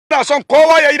ina son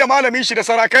kowa yayi da malamin shi da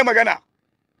sarakai magana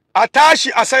a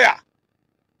tashi a saya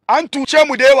an tuce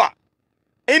mu da yawa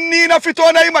in ni na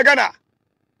fito na yi magana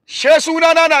she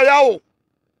sunana na yawo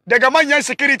daga manyan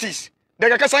securities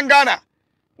daga kasan Ghana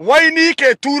wai ni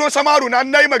ke turo samaru na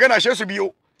nayi magana she su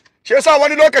biyo she yasa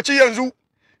wani lokaci yanzu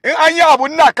in an yi abu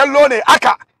ina kallo ne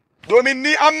aka domin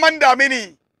ni an manda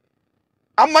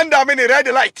mini red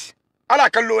light ala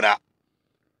kallo na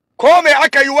ko me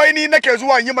aka yi wai ni nake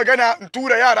zuwa yi magana in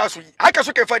tura yara su yi haka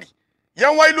suke fadi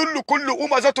yan wai lullu kullu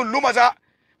umazatul lumaza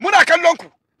muna kallon ku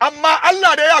amma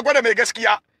Allah da ya gwada mai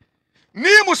gaskiya ni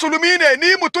musulmi ne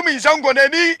ni mutumin zango ne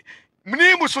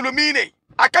ni musulmi ne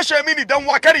a kashe mini dan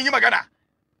wakarin yi magana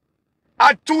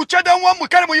a tuce dan wan mu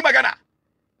kar mu yi magana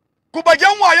ku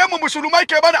bagen wayen mu musulmai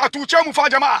ke bana a tuce mu fa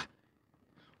jama'a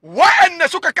wa'anna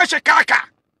suka kashe kaka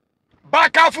ba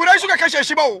kafurai suka kashe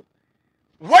shi ba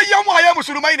wayan waye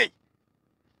musulmai ne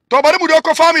to bari mu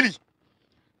doko family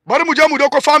bari mu je mu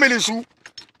doko family su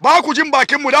ba ku jin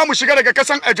bakin mu da mu shiga daga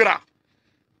kasan Ejura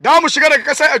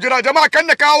jama'a kan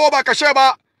da kawo ba kashe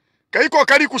ba kai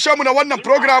kokari ku she mu na wannan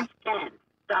program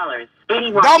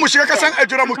da mu shiga kasan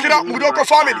Ejura mu kira mu doko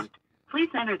family please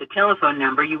enter the telephone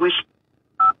number you wish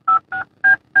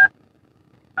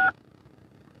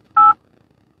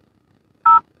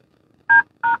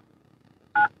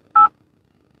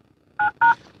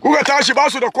kuka tashi ba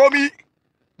su da komi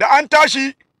da an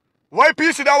tashi wai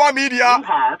fi su dawa media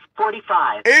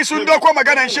sun doko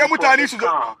maganan she mutane su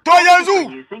zo to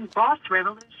yanzu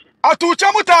a tuce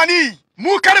mutane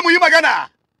mu kar mu yi magana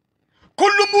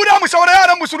kullum mu da mu saura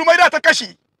yaran musulmai da ta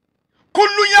kashi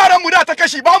kullum yaran mu da ta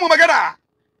kashi ba mu magana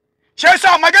she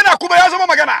yasa magana kuma ya zama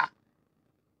magana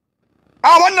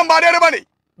a wannan ba dai bane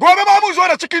gobe ba mu zo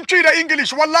da cikin tree da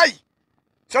English wallahi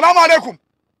salamu alaikum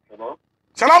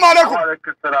salamu alaikum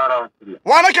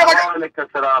wa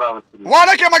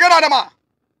nake magana da ma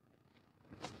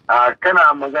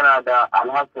kana magana da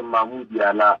Alhassan Mahmudi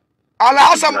Ala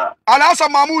Alhassan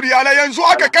Mahmudi Ala yanzu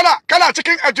aka kana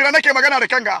cikin Ejura nake magana da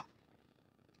kanga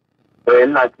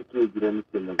ina cikin Ejura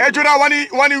nake magana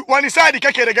Ejura wani side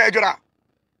kake daga Ejura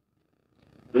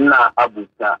ina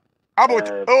Abuja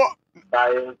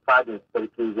bayan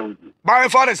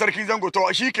fadin sarkin zango to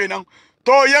shikenan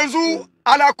to yanzu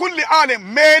ala kulli alim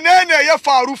menene ya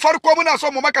faru farko muna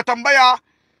so mu maka tambaya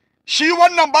shi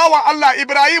wannan bawa Allah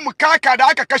Ibrahim kaka da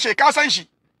aka kashe ka san shi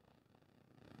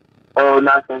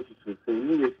na san shi sosai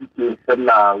ni da suke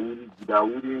sallah wuri gida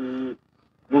wurin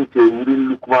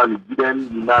Lukman gidan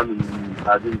limamin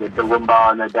abin da dagon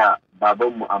bawa na da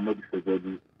baban Muhammadu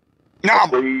Sajadi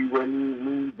akwai wani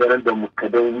mun garin da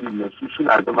mukadan wuri ne su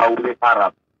suna zama wurin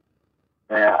Arab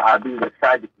abin da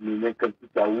sadiq ne kan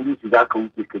fita wuri su za ka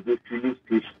wuce ka je filin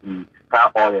station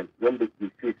Star Oil wanda ke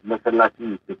face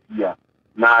masallacin ne tafiya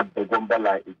na da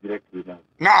gombala Ejura kenan.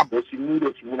 Na'am. Da shi mu da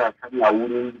shi muna sallah a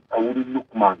wurin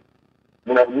Lukman.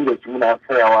 Mu da shi muna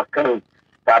tsayawa kan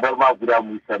tabar ma guda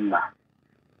mu sallah.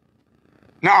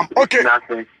 Na'am, okay.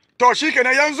 To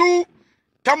shikenan yanzu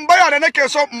tambaya da nake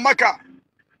so in maka.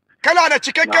 Kana da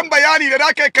cikakken bayani da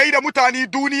zaka kai da mutane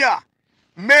duniya.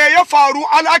 Me ya faru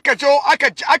aka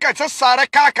sassara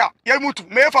kaka ya mutu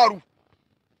me ya faru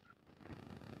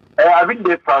abin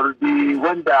da ya faru dai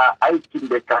wanda aikin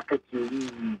da kaka ke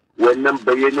yi wannan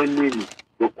bayananne ne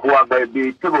da kuwa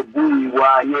bai taba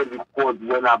buyewa ya record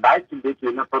wani ba aikin da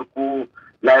yake na farko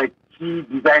like shi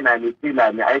designer ne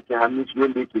tela ne aikin hannun shi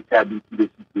wanda yake ci abinci da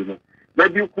shi kenan na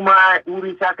biyu kuma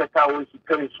wurin shakatawar shi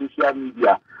kan social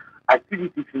media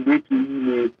activities da yake yi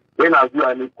ne yana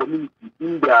zuwa ne community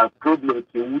inda problem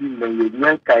ke wurin nan ya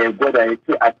yanka ya gwada ya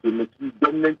ce a taimaki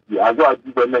gwamnati a zuwa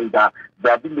duba nan da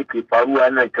abin da ke faruwa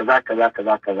nan kaza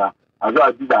a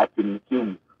zuwa duba a taimake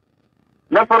mu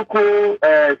na farko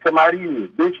samari ne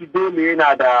don shi dole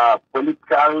yana da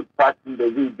political party da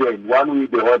zai join one way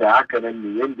the other haka nan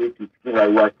ne yadda yake cikin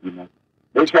rayuwa kenan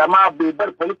don shi amma bai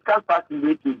bar political party da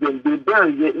yake join bai bar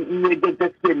in ya ga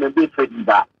gaskiya na bai fadi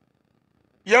ba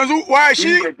yanzu waya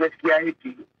shi gaskiya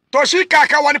yake to shi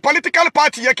kaka wani political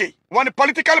party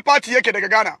yake daga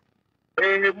Ghana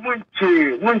mun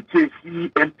ce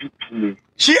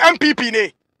shi MPP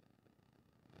ne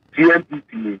shi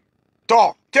MPP ne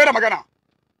to ke da magana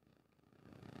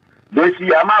don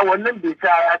shi amma wannan bai sa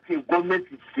ya ce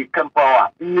gwamnati ke kan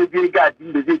fawa in ya je ga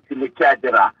abin da zai taimaki a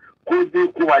jira ko zai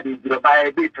kowa da jira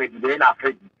baya bai fadi da yana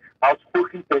fadi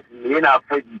outspoken person ne yana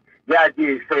fadi ya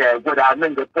je sai ya gwada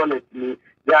nan ga toilet ne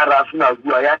yara suna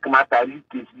zuwa ya kamata a like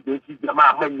shi don shi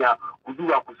jama'a manya ku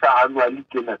duba ku sa hannu a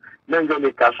like nan ga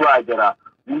ne kasuwa a jira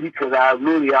wuri kaza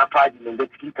lori ya fadi nan ga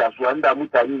cikin kasuwa inda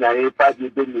mutane na ya fadi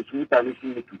don ne su mutane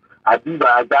sun mutu a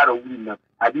duba a gyara wurin nan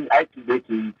abin aikin da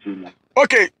yake yi ce nan.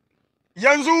 Okay,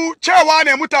 yanzu cewa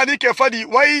ne mutane ke fadi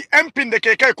wai MPin da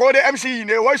ke kai ko dai MCE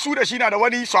ne wai su da shi na da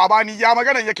wani sabani ya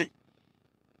maganan yake.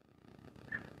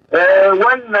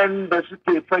 Wannan da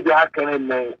suke fadi haka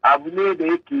nan abu ne da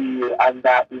yake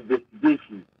under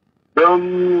investigation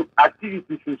don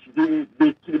activities shi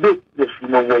bai da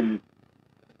sunan wani.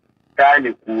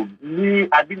 Gane ko ni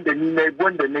abin da ni na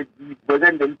wanda na ji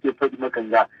bazan da nake fadi maka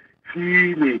ga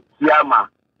shi ne kiyama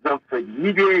zan fadi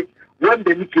ni dai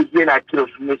wanda nake ji yana kira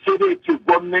su ne sai dai ce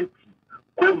gwamnati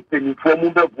ko mfani ko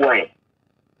mun da boye.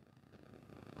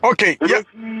 Okay. Yeah.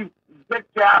 Shi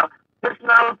gaskiya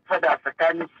personal fada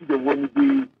tsakanin shi da wani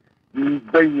dai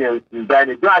bayan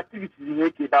gane don activities ne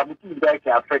yake ba mutum da yake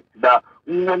affect ba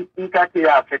in ka ce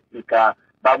ya affect ka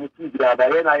ba mutum da ba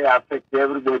yana ya affect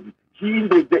everybody. Shi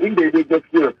inda dai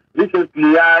gaskiya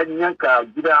recently ya yanka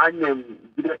gidan hanyar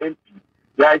gidan MP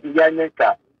ya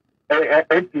yanka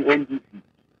MP NDC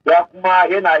ya kuma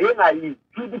yana yi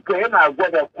su duka yana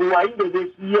gwada kowa inda dai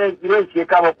shi ya shi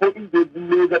kama ko inda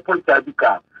ya ga farta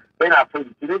duka yana fari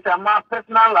ne amma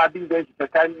personal abin da shi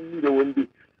tsakanin da wanda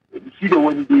shi da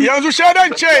wani dai yanzu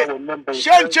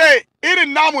shan ce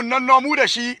irin namun nan mu da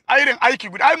shi a irin aiki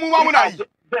guda ai mu ma muna yi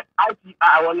aiki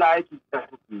a wallahi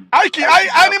aiki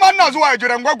ai ni man na zuwa ya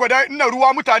jiran gwagwada ina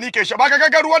ruwa mutane ke sha ba ka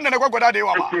ga ruwan da na gwagwada da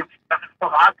yawa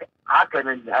ba haka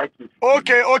nan ne aiki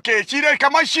okay shi dai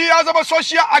kamar shi ya zama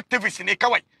social activist ne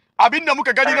kawai abinda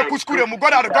muka gani na kuskure mu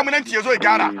gwada da gwamnati ya zo ya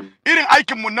gyara irin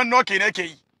aikin mun nan noke ne yake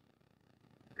yi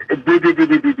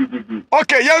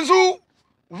okay yanzu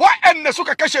wa'anda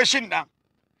suka kashe shin nan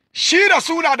shi da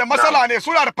suna da matsala ne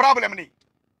suna da problem ne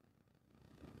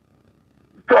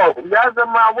to ya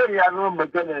zama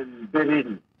maganar dare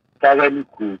ne ka gani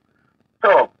ko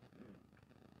to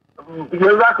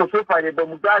yanzu aka sofa ne ba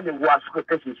mu gane wa suka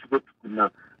kashe shi ba tukunna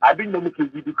abinda muke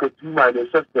ji duka tuma ne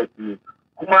suspect ne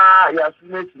kuma ya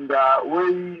sunan shi da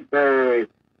wai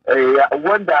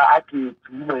wanda ake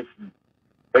tuhuman shi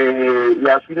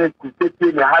ya sunan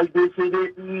kutete ne har dai sai dai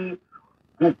in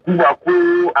hukuma ko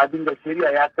abin da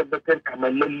shari'a ya tabbatar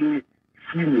kamar lalle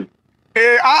shi ne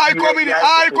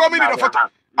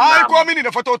aiko mini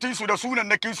da fatotin su da sunan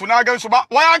nakin su na gan su ba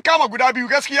wai an kama guda biyu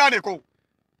gaskiya ne ko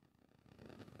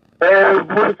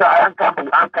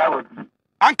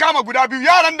an kama guda biyu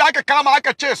yaran da aka kama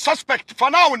aka ce suspect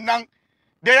fanawun nan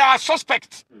da ya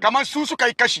suspect kamar su suka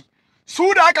yi kashi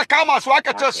su da aka kama su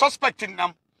aka ce suspectin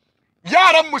nan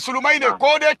yaran musulmai ne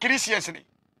ko dai Christians ne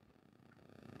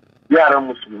yaran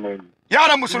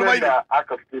musulmai ne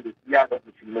aka fito da yaran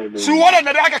musulmai ne su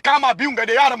waɗanda da aka kama biyun ga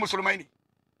da yaran musulmai ne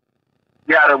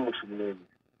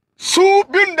su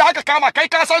biyun da aka kama kai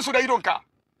ka san su da idonka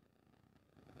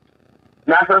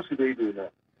na san su da idona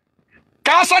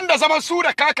ka san da zaman su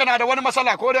da kaka na da wani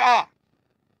matsala ko dai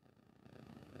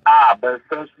ban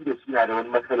san su da suna da wani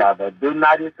matsala ba don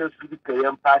na dai san su duka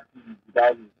yan fati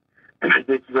guda ne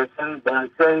da ki ban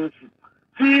san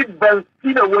shi ban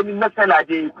shi da wani matsala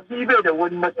dai shi bai da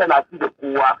wani matsala su da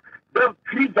kowa don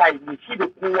free guy ne shi da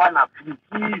kowa na free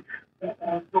shi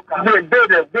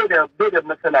bai da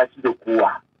matsala shi da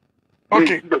kowa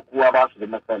shi da kowa ba su da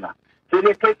matsala sai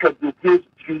dai kai ka doke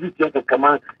shi zuciyarka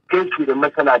kamar kai shi da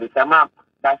matsala da sama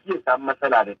ba shi ya samu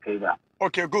matsala da kai ba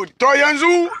okay good to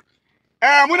yanzu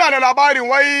muna da labarin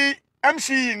wai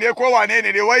MC ne ko wane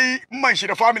ne wai man shi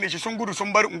da family shi sun gudu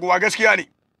sun bar unguwa gaskiya ne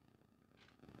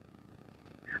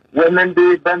wannan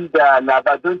dai ban da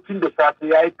labarin tun da safe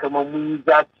ya yi kamar mun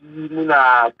zafi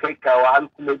muna kai kawo har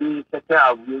kuma dai sakin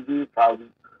abu ya zai faru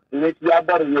ne ya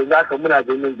bar yanzu haka muna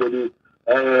ganin gare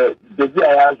gajiya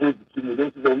ya zo jiki mu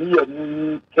don su da niyyar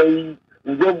mun kai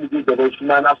mu je da shi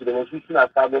ma nasu da wasu suna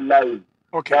sabon layi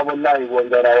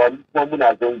wanda rawa kuma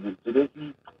muna zango su dai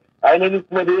su ainihin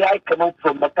kuma dai ya yi kamar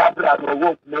from makabira da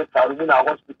ragon kuma ya faru muna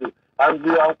hospital an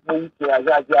zo an kuma wuce a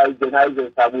za a je a yi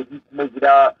jana'izar sabobi kuma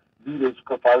gida biyu da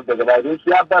suka faru daga baya don shi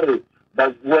ya bar da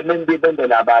wannan dai ban da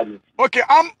labari. Ok,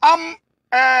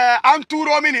 an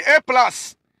turo mini A+,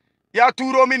 ya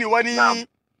turo mini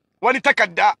wani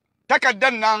takarda.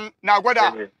 Takardan nan na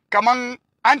gwada kaman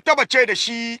an taba ce da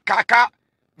shi kaka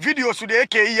video su da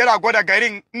yake yi yana gwada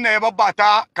garin ina ya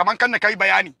babbata kaman kan na kai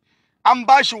bayani. An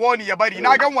ba shi wani ya bari.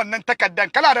 Na gan wannan takardan.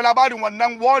 Kana da labarin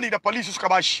wannan wani da police suka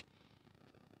ba shi?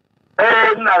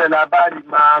 Ina da labari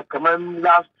ma kamar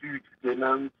last week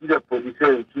kenan shi da police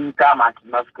sun kama shi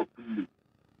ma suka kulle.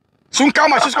 Sun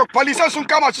kama shi suka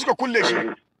kulle shi.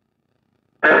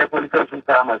 Police sun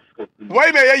kama shi suka kulle.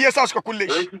 Wai me yayi yasa suka kulle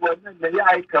shi? Wannan ne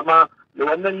ya yi kama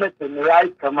wannan ne ya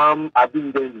yi kama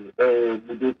abin da ne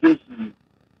mu doke shi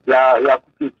ya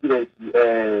kuke kira shi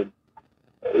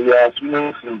ya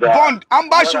sunan shi da bond an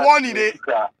ba shi wani ne.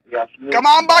 Kama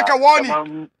an baka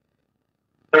wani.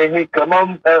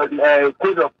 kaman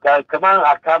code of kaman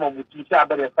a kama mutum sai a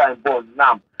bari ya sign bond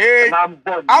nam.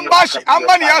 An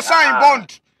bani ya sign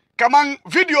bond. Kaman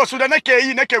video su da nake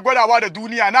yi nake gwadawa da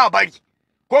duniya na bari.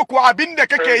 Ko kuwa abin da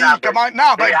kake yi kaman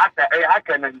na bari.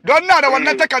 Haka nan. Don na da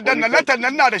wannan takardar na letter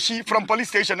nan na da shi from police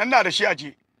station nan na da shi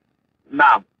aje.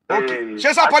 Na'am. Okay. Shi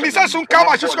yasa police sun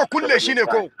kama shi suka kulle shi ne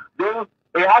ko?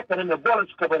 Haka nan bond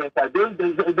suka bari sa don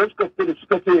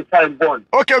suka ce sign bond.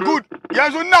 Okay, good.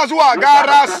 Yanzu ina zuwa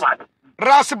ga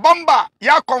Ras Bamba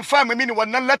ya confirm mini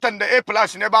wannan letter da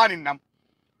A+ ne bani nan.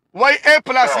 Wai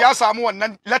A+ ya samu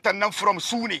wannan letter nan from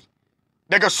su ne.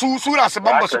 Daga su Ras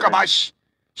Bamba suka bashi.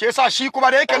 Shi yasa shi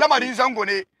kuma da yake lamarin zango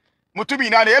ne mutumi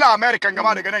na ne yana American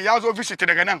gama daga nan ya zo visit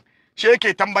daga nan. Shi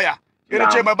yake tambaya. Ina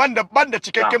ce mai banda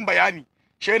cikakken bayani.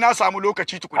 Shi na samu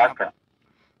lokaci tukuna.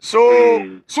 So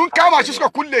sun kama shi suka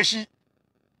kulle shi.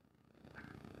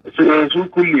 Sun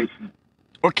kulle shi.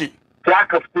 Okay. Sai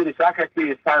aka fito da shi aka ce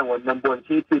ya sign wannan bond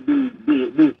sai ce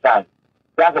bai sign.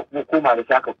 Sai aka kuma koma da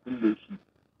shi aka kulle shi.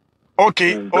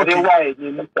 Okay, okay. Dare waye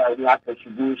ne mutane aka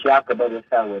shigo shi aka bar ya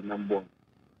sign wannan bond.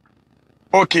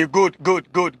 Okay, good.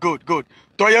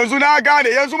 To yanzu na gane,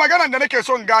 yanzu maganan da nake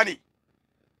son gane.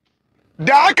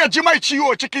 Da aka ji mai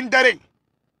ciwo cikin dare.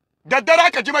 Da dare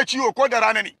aka ji mai ciwo ko da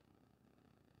rana ne?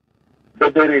 Da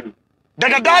dare ne.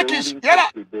 Daga daki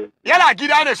yana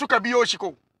gida ne suka biyo shi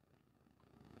ko?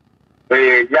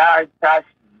 Ya tashi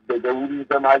daga wuri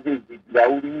zama zai ji da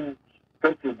wuri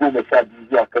karfe 12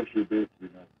 zuwa karfe 1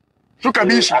 kenan. Suka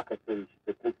bi shi. Aka tare shi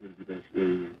da kofin gidan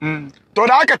shi. To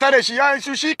da aka tare shi yayin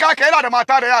su shi kaka yana da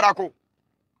mata da yara ko?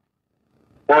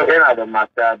 Ko yana da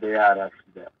mata da yara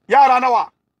shida. Yara nawa?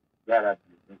 Yara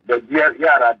biyar.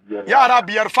 Yara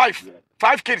biyar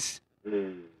 5 kids.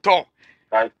 To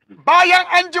bayan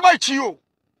an ji mai ciwo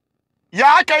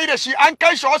ya aka yi da shi an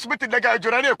kai shi hospital daga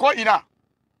Ejura ne ko ina?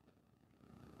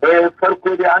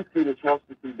 Farko dai an kai da shi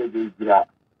hospital daga Ejura.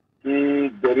 Sai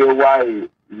dare waye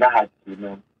Lahadi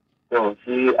kenan. To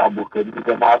sai abokan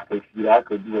zama aka shi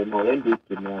aka duba nawa yanda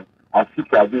yake nan a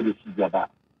fika bai da shi gaba.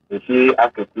 Da shi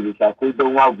aka ce shi akwai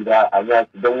danwa guda a ya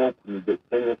su danwa ku da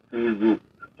sanya su zo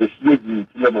da shi ya ji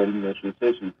lamarin nan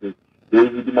sosai. Da ya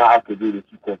hidima aka bai da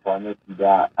shi confanati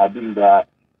da abin da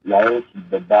yayin shi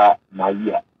babba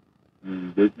Mariya.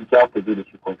 Da ya ci aka bai da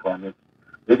shi confanati.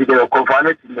 Da daga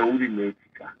confanati na wuri ne ya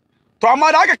cika. To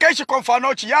amma da aka kai shi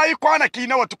confanati ya yi kwanaki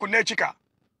nawa tukunne cika?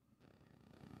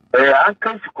 An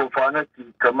kai shi confanati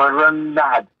kamar ran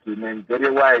Lahadi kenan dare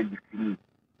waye Litinin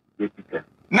ya cika.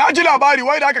 Na ji labari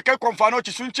wai da aka kai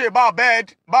confanati sun ce ba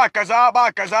bed ba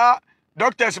kaza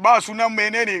doctors ba sunan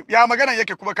menene ya magana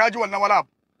yake kuma kaji wannan wala.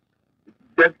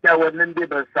 Gaskiya wannan dai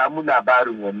ban samu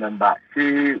labarin wannan ba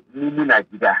sai mu muna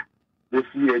gida. Da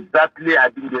shi exactly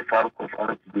abin da ya faru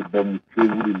confanati da ban mu ce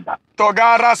wurin ba. To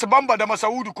ga Ras Bamba da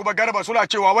Masaudu kuma Garba suna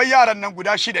cewa wai yaran nan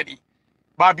guda 6 ne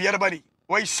ba 5 bane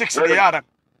wai 6 ne yaran.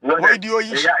 Wai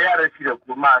diyoyi shi. Yaran shi da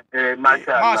kuma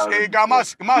masha Allah. Ga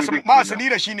mas ni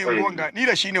da shi ne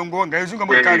ungonga yanzu ga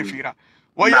mun kare fira.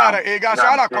 Wai yara ga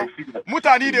sai ana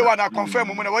mutane da yawa na confirm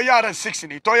muna wai yaran 6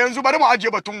 ne. To yanzu bari mu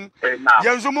ajiye batun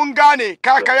yanzu mun gane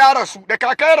kaka yara su da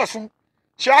kaka yara su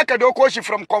shi aka doko shi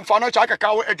from Konfano shi aka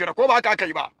kawo Ejura ko ba haka aka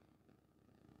yi ba?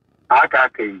 Haka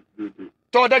aka yi.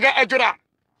 To daga Ejura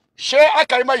she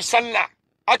aka yi mai sallah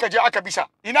aka je aka bisa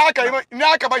ina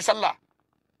aka mai sallah?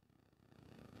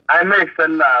 Ai mai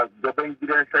sallah gaban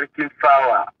gidan sarkin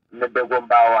fawa na Dagon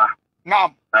Bawa.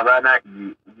 Na'am. A bana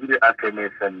gidi aka yi mai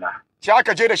sallah. Shi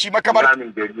aka je da shi makabar.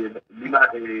 Limamin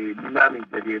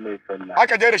gari mai sallah.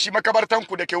 Aka je da shi makabartan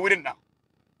ku da ke wurin nan.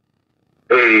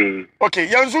 Okay,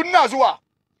 yanzu ina zuwa.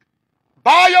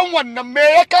 Bayan wannan me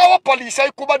ya kawo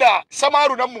polisai kuma da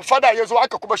samaru nan mu fada ya zo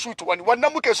aka kuma shutu wani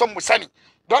wannan muke son mu sani.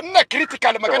 Don ina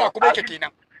critical magana kuma yake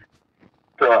kenan.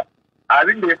 To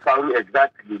abin da ya faru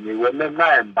exactly ne wannan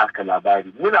nayan baka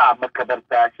labari muna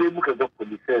makabarta sai muka ga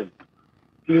police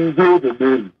sun zo da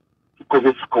lori suka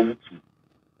zo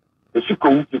suka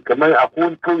wuce kamar a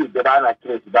kowane kauye da ba na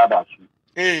kira su ba su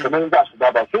kamar za su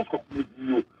ba su suka kuma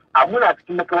biyo a muna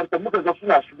cikin makabartar muka ga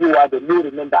suna shigowa da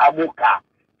lori nan da amoka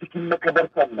cikin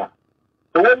makabartar nan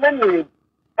to wannan ne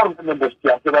farkon da shi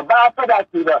ya ba ta da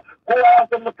ke ba kowa ya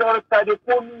san makabarta dai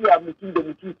ko miya mutum da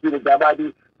mutum ke da gaba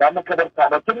dai ba makabarta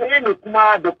ba tun ne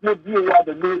kuma da kuma biyowa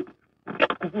da ne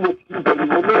ku zuwa cikin gari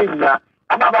wani ne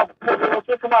amma ba kuma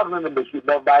sai kuma nan da shi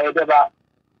ba ya da ba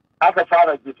aka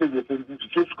fara gefe-gefen zuci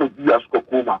sai suka biya suka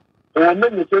koma to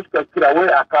wannan ne sai suka kira wai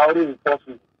a kawo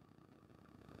reinforcement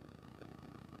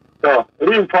to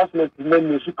reinforcement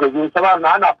nan ne suka zo saboda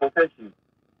na ana possession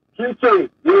sun ce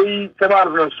yayi saboda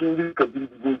nan sun rika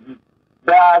bindigogi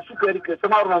da suka rika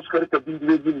samarunan suka rika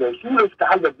bindigogin nan su ne suka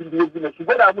halba bindigogin nan su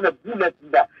gwada muna bullet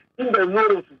da inda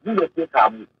norin su bullet ya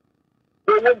samu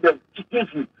ko wanda cikin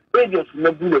su agent su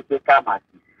na bullet ya kama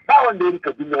su ba wanda ya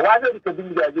rika bindiga wa zai rika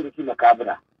bindiga ya je da shi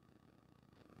makabura.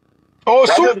 Oh,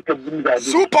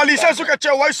 su police suka ce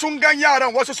wai sun gan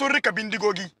yaran wasu sun rika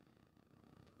bindigogi.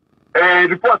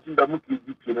 Report da muke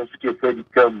ji kenan suke fadi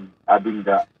kan abin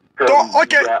da. To,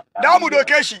 okay, da mu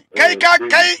doke shi. Kai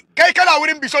kana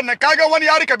wurin bison nan kaga wani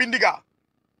ya rika bindiga.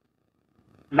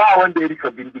 Ba wanda ya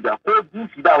rika bindiga ko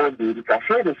dusi ba wanda ya rika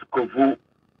sai da suka zo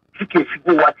suke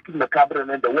shigowa cikin makabura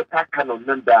nan da wata kanon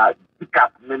nan da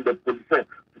pickup nan da police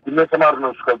tukunan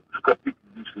samarunan suka fi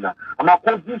suna amma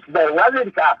ko jinsi da ya zai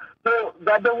rika to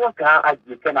ga dan wanka an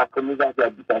ajiye kana kallo za ka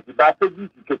bisa shi ba ta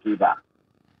jinsi kake ba.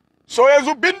 So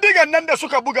yanzu bindigan nan da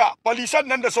suka buga polisan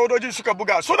nan da sojojin suka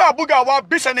buga suna bugawa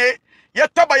bisa ne ya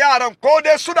taba yaran ko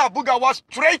dai suna bugawa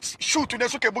straight shoot ne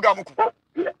suke buga muku.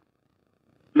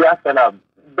 Ya salam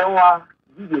dan wa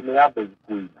jiye ne ya bai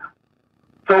koyi na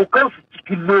saukar su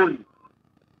cikin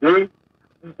lori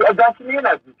ga shi ne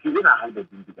yana zuci yana halba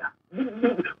bindiga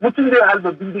mutum zai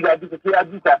halba bindiga duka sai ya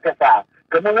duka kasa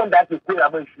kamar wanda ake koya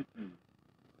man shuki.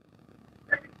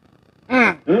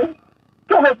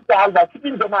 To ba suka halba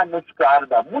cikin jama'an nan suka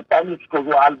halba mutane suka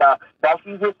zo halba ba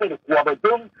su zo sai da kowa ba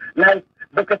don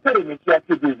baka tare mai ya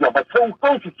ce bai zuwa ba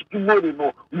saukar su cikin lori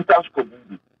no wuta suka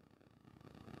buɗe.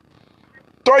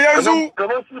 To yanzu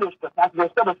kamar su da suka tafi ba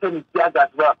su taba sani tiyaga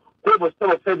ba ko ba su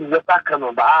taba sani wata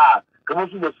kano ba kamar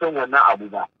su ba san wannan abu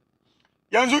ba.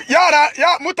 Yanzu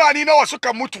mutane nawa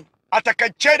suka mutu a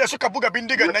takaice da suka buga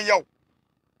bindigan nan yau?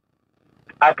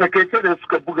 A takaice da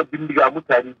suka buga bindiga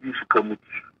mutane biyu suka mutu.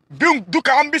 Biyun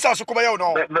duka an bisa su kuma yau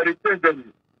nawa? Maritain gani.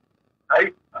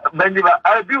 Ai, ban ji ba,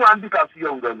 biyu an bisa su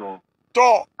yau gano.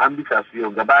 To. An bisa su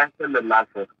yau ga bayan sallar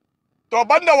lasar. To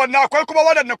banda wannan akwai kuma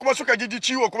waɗanda kuma suka ji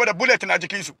ciwo kuma da bullet na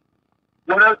jikinsu.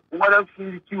 Wadan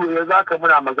sun yi ciwo yanzu haka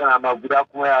muna magana ma guda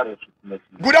kuma ya rasu kuma shi.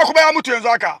 Guda kuma ya mutu yanzu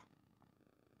haka.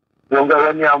 Wanga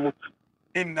wani ya mutu.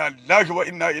 Inna lillahi wa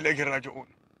inna ilaihi raji'un.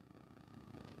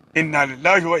 Inna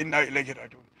lillahi wa inna ilaihi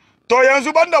raji'un. To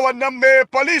yanzu banda wannan me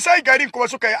polisai garin kuma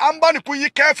suka yi an bani kun yi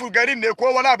careful garin ne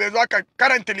ko wala bai zo aka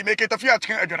karanta lime ke tafiya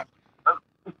cikin Ejura.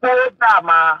 Ko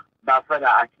dama ba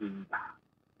fada ake yi ba.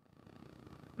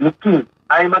 Mutum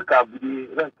ai maka bude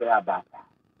ranka ya ba ta.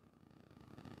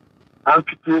 An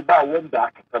fito ba wanda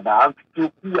aka taba an fito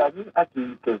kuwa ne ake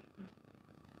yi kansu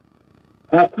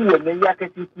ko kuwannan ya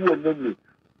kashe kuwannan ne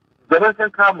gaban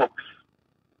san kama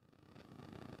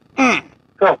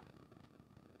to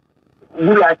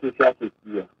wuri ake shi ake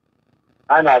kiya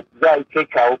ana za a kai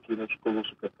kawo ke na suka zo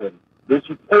suka sani da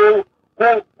su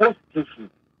ko station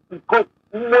ko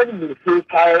wani mai sai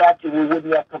kaya ya ce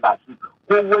wani ya taba shi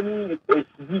ko wani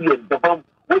civilian daban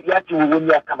wani ya ce wani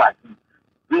ya taba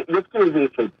shi ya ce zai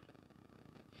kai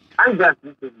an ga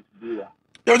su da yawa.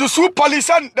 Yanzu su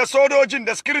polisan da sojojin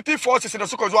da security forces da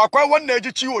suka zo akwai wanda ya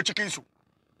ji ciwo cikin su.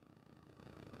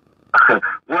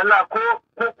 Wala ko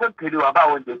kwantarewa ba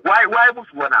wanda wai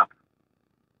musu wani abu.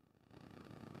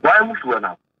 Wai musu wani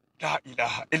abu. La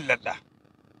ilaha illallah.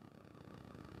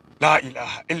 La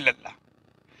ilaha illallah.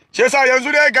 Shi yasa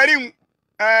yanzu dai garin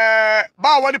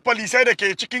ba wani polisai da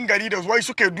ke cikin gari da wai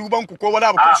suke duban ku ko wani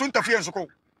abu sun tafiyan su ko.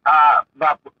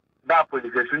 Ba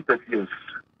polisai sun tafiyan su.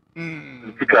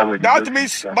 That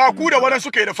means ba ku da wani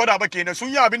suke da fada ba kenan sun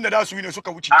yi abin da za su yi ne suka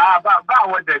wuce. Ba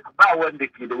wanda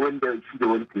ke da wanda shi da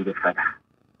wani ke da fada.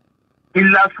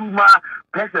 Illa su ma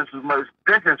presence su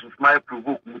ma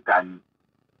provoke mutane.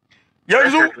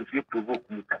 Yanzu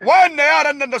wannan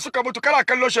yaran nan da suka mutu kana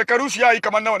kallo shekaru su yayi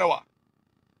kamar nawa.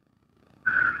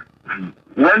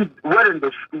 Waɗanda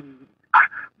su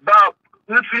ba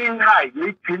nufin high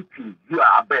yayi 20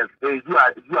 zuwa above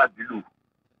zuwa below.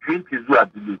 20 zuwa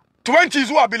below. 20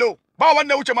 zuwa below. Ba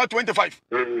wanda wuce ma 25.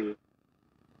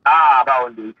 Ba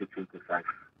wanda wuce 25.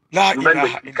 La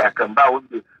ilaha illallah.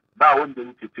 Ba wanda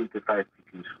wuce 25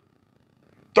 cikin su.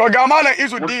 To ga Malam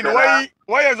Izuddin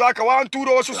wai yanzu aka wa an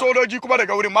turo wasu sojoji kuma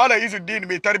daga wurin Malam Izuddin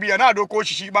mai tarbiya na doko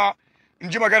shi ma in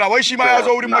ji magana wai shi ma ya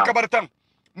zo wurin makabartan.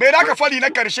 Me da ka fadi na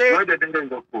karshe?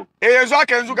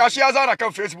 Yanzu gashi ya zana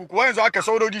kan Facebook wai yanzu aka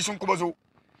sojoji sun kuma zo.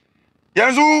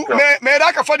 Yanzu me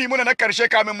da ka fadi muna na karshe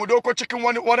kamin mu doko cikin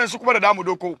waɗansu kuma da damu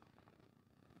doko.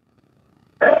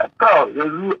 To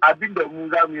yanzu abinda mu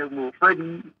za mu yi mu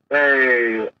fadi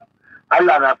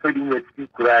Allah na fadi ne cikin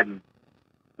Qur'ani.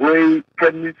 Wai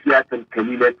kan ni siyatan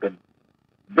kalilatan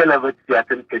galabat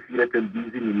siyatan kasiratan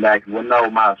bizinillahi wallahu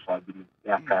ma sabirin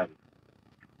ya kare.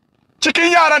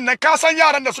 Cikin yaran nan ka san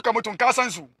yaran da suka mutun ka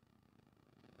san su.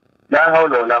 La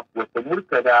haula wala quwwata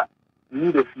murtada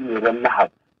ni da shi ne ran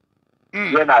lahad.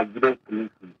 yana gidan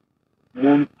Clinton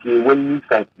mun ce wani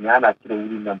site ne ana kira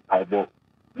wurin nan Paibo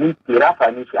mun ce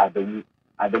rafa ne shi Adami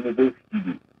bai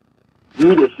studio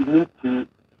ni da shi mun ce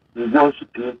zuwan shi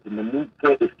Clinton ne mun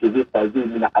kai excavator zai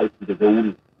mina aiki daga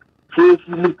wuri sai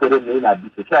shi mun kare ne yana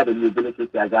bisa sha da ne gane sai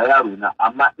ya ga yaro na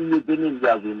amma in ya gane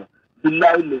ya zo na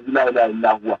billahi la ilaha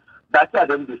illa huwa ba ta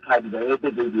da bai kadi da ya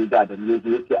da da ne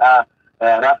yake a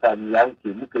rafa ne yanke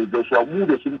muka yi gaisuwa mu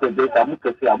da shi muka gaisa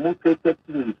muka sai mun kai 30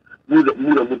 minutes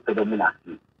mu da muka da muna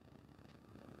sai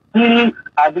shi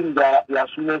abin da ya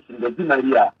sunan shi da Di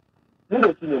Maria mu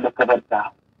da shi ne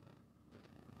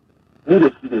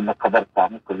makabarta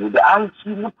muka zo da an shi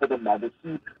muka da na da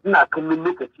shi ina kallon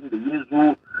lokacin da ya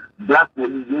zo Black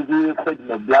Woli ya zo ya fadi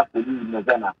na Black Woli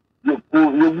magana ya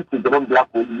wuce gaban Black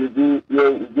Woli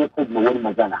ya fadi na wani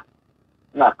magana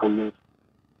ina kallon shi.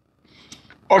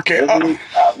 Okay.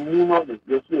 Mu ne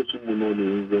ya shi mu ne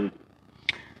yanzu.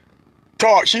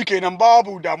 To shi kenan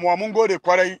babu damuwa mun gode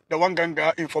kwarai da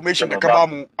wanganga information da ka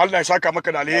bamu. Allah ya saka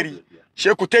maka da alheri.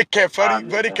 She ku take care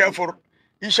very careful.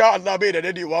 Insha Allah bai da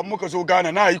dadewa muka zo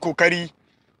Ghana na yi kokari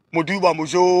mu duba mu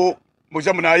zo mu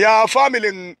zamana ya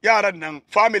familin yaran nan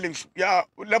ya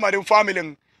lamarin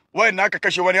familin wayan naka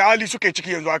kashe wani hali suke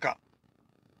ciki yanzu haka.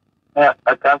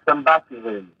 A kasan ba su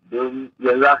zai don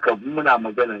yanzu haka muna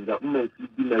magana ga umar su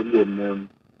dinariyar nan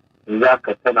yanzu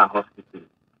haka tana hospital.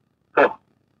 To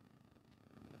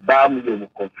ba mu yi mu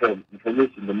confirm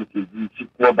information da muke ji shi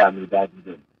kuma ba mai daɗi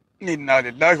ba. Inna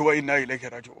lillahi wa inna ilaihi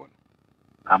raji'un.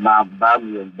 Amma ba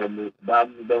mu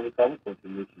samu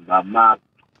confirmation ba amma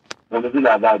wani ji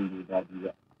labari mai daɗi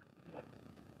ba.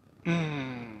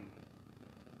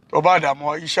 To ba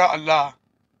damuwa insha Allah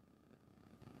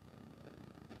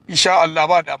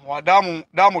ba damuwa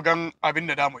damu gan abin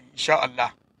da damu insha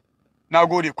Allah. Na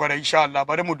gode kwarai insha Allah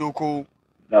bari mu doko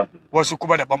wasu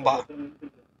kuma daban ba.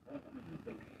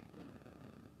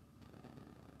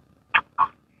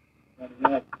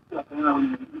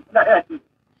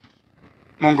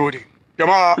 Mun gode.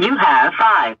 Jama'a. You have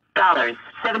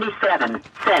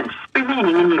 $5.77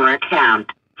 remaining in your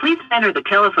account. Please enter the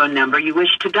telephone number you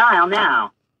wish to dial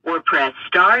now, or press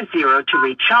 *0 to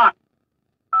recharge.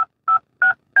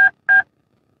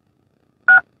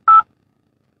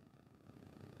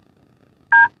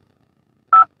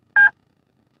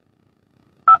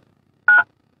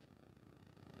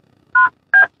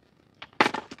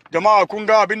 Jama'a kun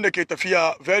ga abin da ke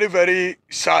tafiya very very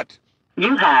sad.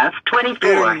 You have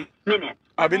 24 minutes.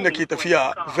 Abin da ke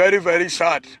tafiya very very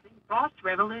sad.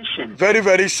 Very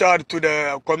very sad to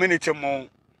the community mu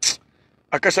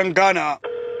a kasan Ghana.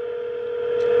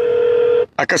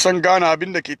 A kasan Ghana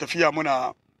abin da ke tafiya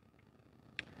muna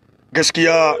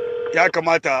gaskiya ya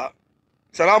kamata.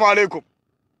 Salamu alaikum.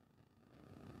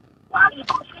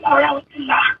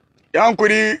 Ya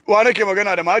hankuri wa nake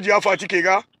magana da Hajiya Fati ke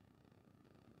ga?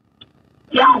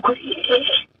 Ya hankuri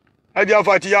Hajiya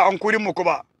Fati ya hankurin mu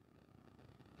kuma.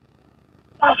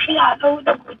 Lafiya lau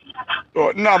da godiya.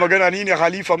 To ina magana ni ne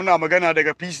Khalifa muna magana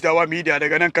daga Peace Dawa Media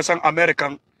daga nan kasan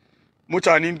American.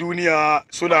 Mutanen duniya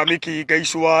suna miki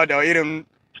gaisuwa da irin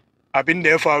abin da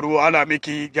ya faru ana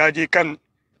miki jaje kan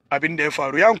abin da ya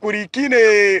faru. Ya hankuri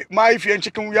kine mahaifiyan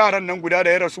cikin yaran nan guda da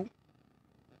ya rasu?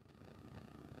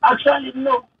 Actually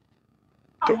no.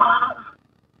 Amma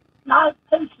na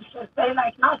san su sosai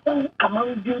like na san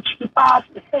kamar biyu ciki ba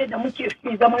su sai da muke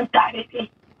fi zaman tare dai.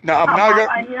 Na'am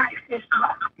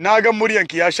na ga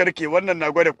muryanki ya sharke wannan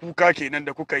na gwada kuka kenan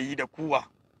da kuka yi da kuwa.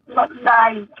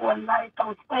 Wallahi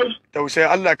tausai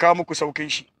Allah ka muku saukin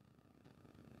shi.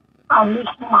 Amin.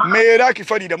 Me da ki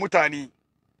fadi da mutane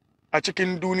a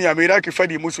cikin duniya me da ki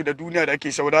fadi musu da duniya da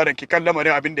ake sauraron ki kan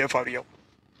lamarin abin da ya faru yau?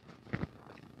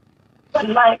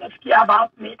 Wallahi gaskiya ba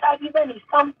me dadi bane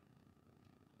sam.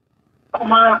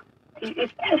 Kuma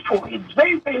it's painful. It's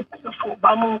very, very painful.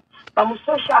 But I'm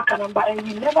so shocked and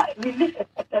we never really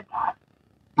expected that.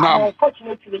 No.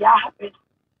 Unfortunately, it happened.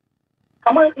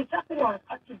 Come on, it's happening on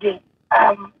Saturday.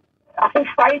 I think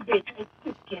Friday,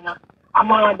 26th, you know.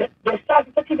 The start,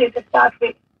 Saturday, the start,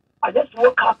 I just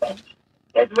woke up and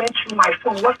just went through my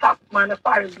phone. WhatsApp, man, if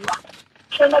I review.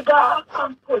 Shanaga,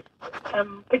 put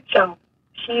picture.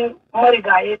 She,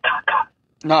 Marigaye Kaka.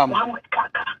 No. Muhammad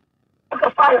Kaka.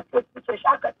 Aka fara picture shi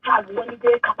aka tag wani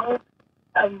dai kamar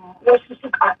wasu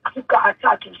suka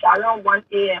attack shi around 1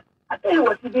 a.m. I think he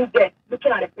was even dead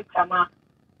looking at the picture ma.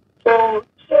 So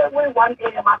say when 1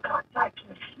 a.m. aka attack shi.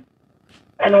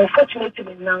 And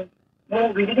unfortunately now,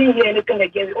 we didn't hear anything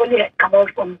again. We only had come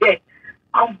out from there.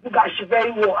 And buga shi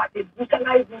very well. They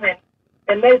brutalized him and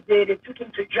the next day they took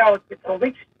him to jail hospital,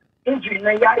 which injury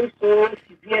now is so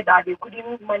severe that they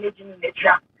couldn't manage him in the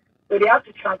jail. So they have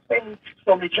to transfer him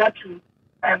from the jail to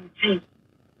G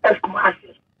F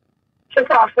Kumasi. So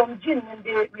far from Jim and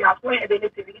we have not had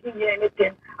anything, we didn't hear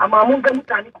anything. I'm among them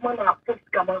can come on post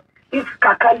come. If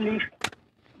Kaka leaves,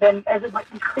 then everybody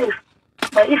is safe.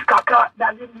 But if Kaka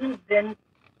doesn't leave, then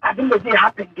I think the day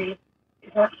happened day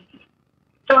it's not easy.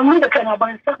 So I'm not the kind of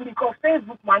something because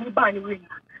Facebook money ban win.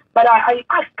 But I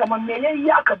asked come on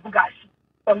Bugashi.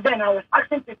 From then I was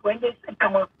asking people when they said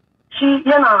come on, she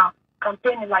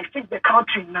campaigning like fix the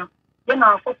country now.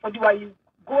 For why you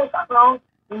goes around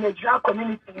in the drag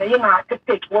community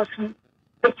take what's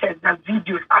pictures and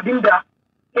videos. I think that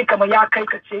they come do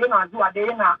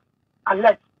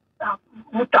alert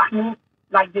mutani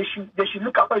like they should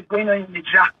look at what's going on in the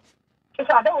drag. So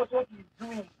that was what he's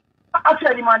doing.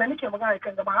 Actually, man, I have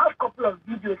a couple of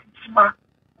videos.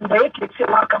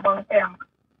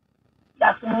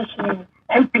 That's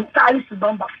MP Salis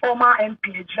Bamba, former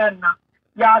MP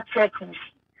Ejura, threatening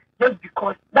just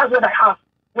because that's what I have.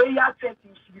 Where you are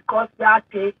threatening because they are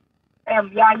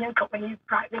young company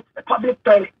private public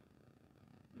toilet.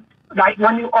 Like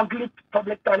when you ugly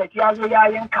public toilet, you have a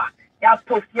young car, you have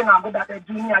post go that they're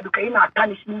doing a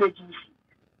tarnish image.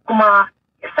 Kuma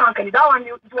that one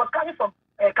it was coming from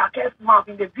Kake's mouth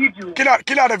in the video. Kill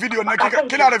out the video now.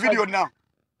 Kill out the video now.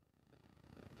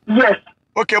 Yes.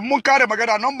 Okay, mun kare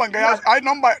magana number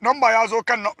number ya zo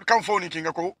kan phone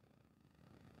kinga ko?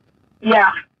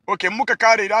 Yeah. Okay, muka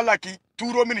kare da Allah ki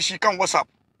turo mini shi kan WhatsApp.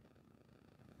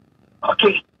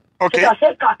 Okay. Okay. So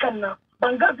sai kakan nan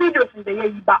ban ga videos da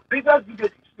yayi ba, previous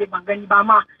videos da ban gani ba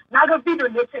ma. Na ga video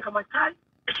ne sai kamar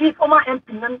shi former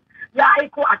MP nan ya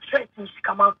aiko a threatening shi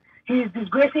kamar he is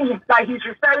disgracing him, like he's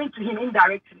referring to him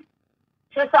indirectly.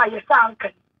 Sai sa ya sa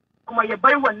hankali kuma ya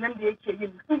bai wannan da yake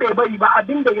yin in bai bari ba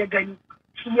abin da ya gani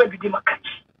shi ya bidi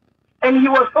makaci. And he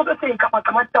was also saying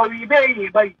kamar tauri bai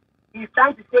bai. He's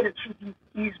trying to say the truth.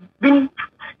 He's been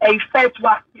a fair to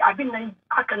us. I've been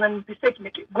I can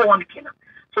make it go on.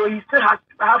 So he still has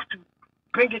to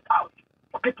bring it out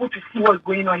for people to see what's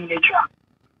going on in Ejura.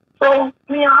 So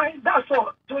that's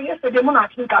all. So yesterday I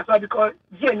think as well because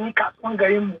Nikas on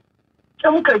Garimu.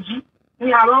 So Mukaji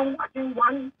around I think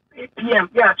 1 p.m.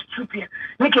 to 2 p.m.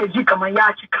 Nikaji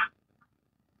Kamayachika.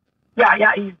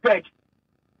 Yeah, he's dead.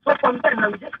 So from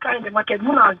then we just climb the market.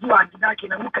 Muna Zua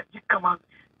Didaki and Mukaji Kaman.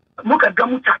 Muka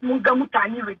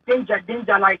gamutani with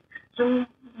danger like so you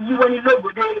when you logo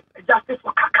they justice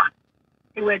for Kaka.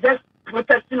 They were just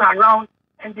protesting around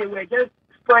and they were just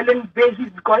spoiling bases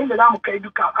because in the Lamuka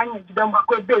Educa and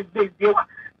base they were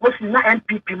mostly not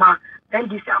MPP ma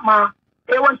and this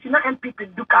they want to not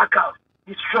MPP do Kaka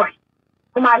destroy.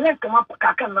 Kuma I learned come up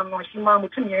Kaka and Shima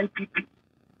Mutuni MPP.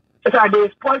 So they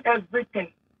spoiled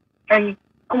everything and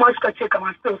Kuma check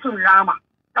and still soon Rama.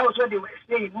 That was what they were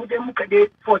saying.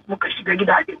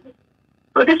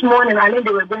 So this morning, I think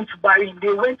they were going to bury him.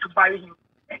 They went to bury him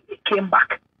and they came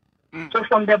back. So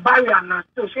from the barrier now,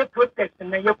 so she protest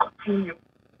and then you continue.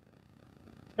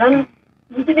 Then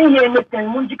you didn't hear anything.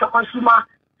 Munjika consumer,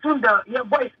 soon your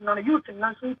boys and the youth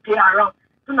and soon stay around.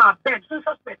 Soon our bed, soon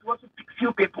suspect was to pick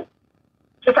few people.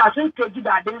 So I soon tell you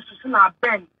that then soon our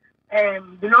bed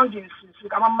belongings, so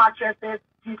come on mattresses.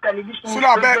 Television.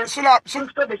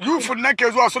 You for neck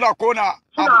as well, so that corner.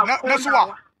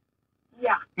 Nasua.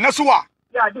 Yeah. Nasua.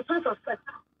 Yeah, the two suspects.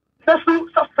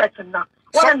 Suspects now.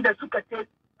 One of the suspects.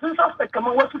 Two suspects come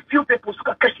on, what few people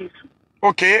cases.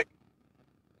 Okay.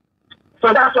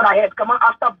 So that's what I had. Come on,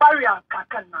 after barrier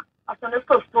Kakana, after the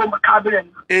first storm Macabre.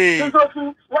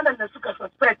 So one of the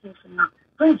suspects now.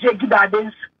 So Jegida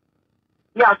dance.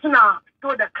 Yeah, so now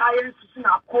to the clients to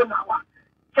now corner one.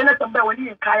 Senator when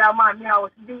in Kayama, I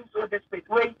was doing so desperate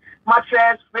way,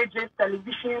 mattress, fridges,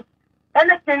 television,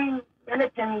 anything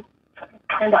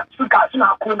kind of suka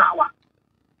corner.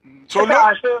 So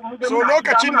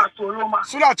lokacin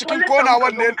suna cikin kona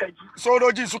wannan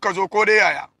sojoji suka zo ko dai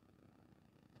yaya.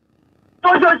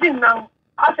 Sojojin nan,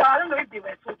 I don't know if they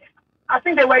were soldiers. I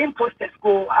think they were imposters.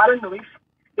 I don't know if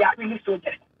they are really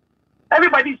soldiers.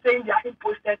 Everybody is saying they are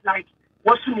imposters like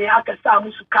wasu ne aka sa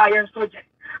musu kayan soldiers.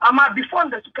 Before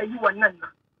the suka yi wannan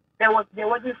there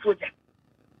wasn't soldier.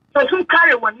 So sun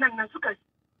carry wannan nan suka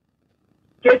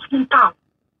get in town.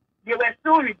 They were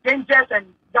still with dangers and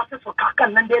justice for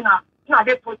Kakan and then now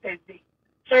they protest day.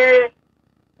 Say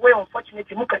we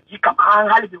unfortunately muka ji kama an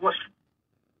halibi wasu.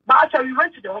 But actually we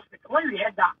went to the hospital. When we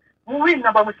had that, we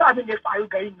number we started the fire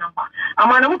going number.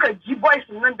 Na muka ji boys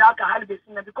nan da aka halibi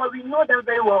sinna because we know them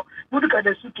very well. We look at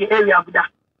the Suki area with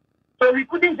that. So we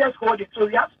couldn't just hold it. So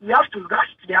we have to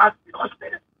rush to the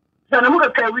hospital. So I'm going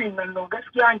to carry in and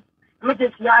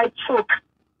emergency, I choke,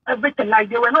 everything. Like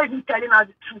they were not even telling us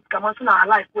the truth. Come on, so now our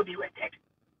life, they were dead.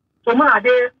 So when are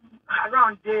they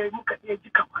around there,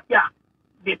 yeah,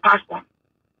 they passed on.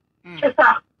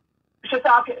 She said,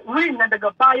 okay, we never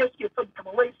got biased to come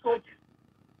away soldiers.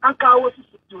 Uncle was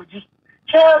Georgie.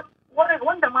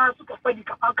 One the man took a funny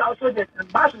Uncle soldiers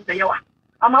and bashes the yawa.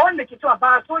 I'm a one that you saw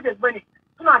about soldiers money.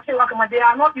 So I say, they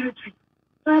are not military.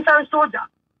 So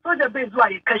soldier based why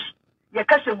you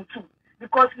cash him too.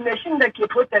 Because the nation that he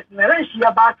protest, she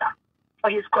about for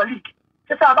his colleague.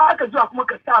 Just about to do a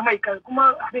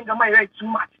Kuma, I think I might write too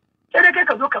much. Kin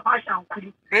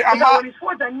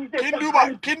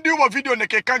do video ne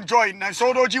ke kan join and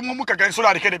so doji mu muka gan so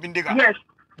da ke da bindiga. Yes.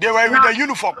 They were with the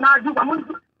uniform.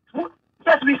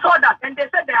 Yes, we saw that, and they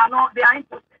said they are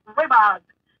interested. Where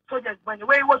soldiers when it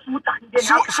was muta.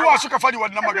 So suka fadi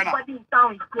wannan magana. Everybody in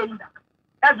town is saying that.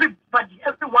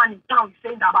 Everyone in town is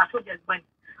saying that about soldiers money.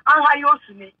 And hire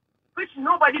me, which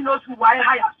nobody knows why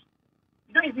hires.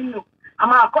 You don't even know.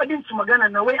 According to Magana,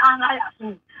 no way and hires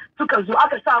me. Took us to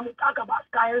talk about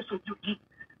sky so Juji.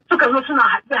 Took us to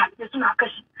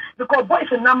because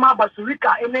boys in Nama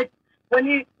Basurica in it when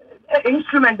he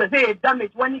instrument that they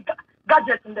damage when he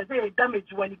gadgets and they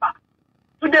damage when he back.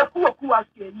 So they who are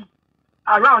scary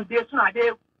around there soon are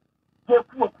they who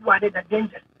are they the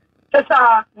danger. Just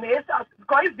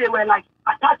because if they were like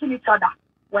attacking each other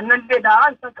when they the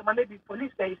answer maybe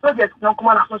police say soldiers no come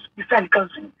on to defend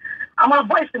country. Our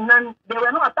boys and then they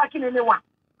were not attacking anyone.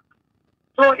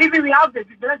 So if we have the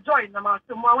video join them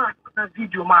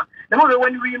video ma. The moment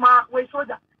when we saw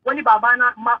that when the Baba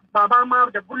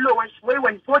the bullo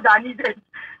when soldier needed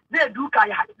they do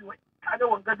kaya I don't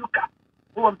want to do ka.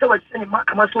 Who am told sending ma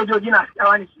kama soldier jina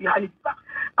siawani si hali ba.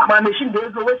 Ama machine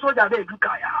days we soldier they do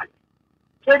kaya hali.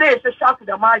 Sai dai sai shafu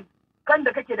da mali kan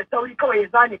da kake da tauri kawai ya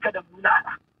zane ka da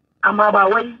bulala. Amma ba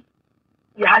wai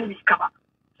ya hali ka ba.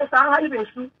 Sai san hali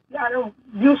su yaran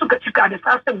biyu suka cika da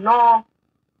sasin no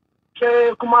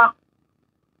ke kuma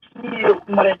shi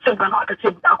maraicin gano aka ce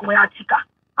buɗa kuma ya cika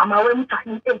amma wai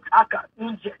mutane 8 aka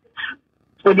injure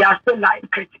so they are still lying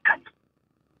critically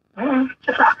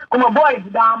kuma boy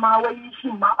guda ma wai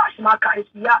shi ma ba shi ma kare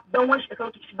shi ya don wani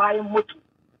shekaru shi bayan mutu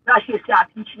za shi sai a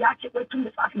tinci ya ce wai tun da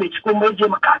safi bai ci ko mai je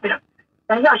makabiran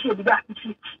dan ya shi biga a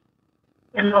tinci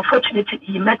and unfortunately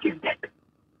he met his death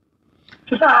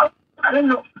so I don't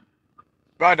know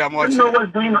I don't know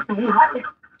what's going on.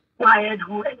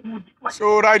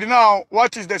 So right now,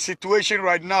 what is the situation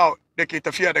right now? The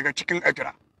Ketafia daga chicken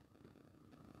Ejura.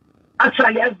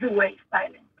 Actually, everywhere is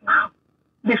silent now.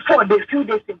 Before the few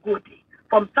days ago,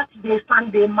 from Saturday,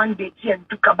 Sunday, Monday, Jen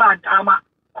to Kabadama,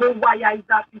 ko waya is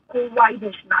that ko why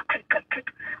they na kak.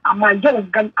 Ama young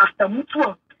gun after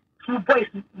mutual 2 boys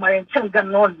Marinchan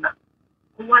gun on.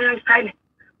 Ko waya is silent.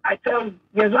 I tell you,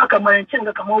 there's like a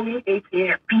Marinchan come over 8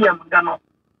 p.m. Gano.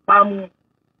 Bamu.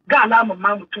 Ga alama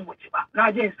ma mutum wace ba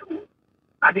na je su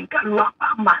abin kalluwa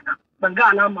ba mana ban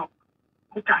ga alama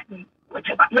mutane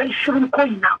wace ba yan shirin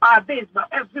koyi na ba base ba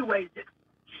everywhere is it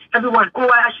everyone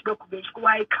kowa ya shiga kube shi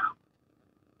kowa ya kawo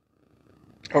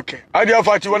okay Adiya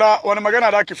Fati wani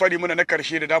magana da ake fadi muna na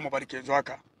karshe da damu barke yanzu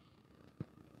haka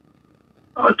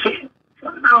okay so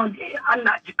now dai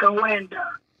Allah jikan wayanda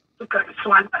suka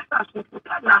rasu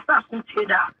Allah sa sun ce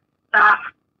da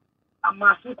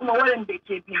amma su kuma waɗanda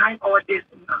ke behind all this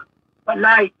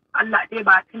wallahi Allah dai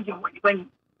ba tinjin wani bane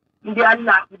indai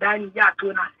Allah guda ne ya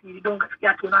tona sirri don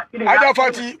gaskiya tona sirri Adiya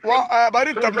Fati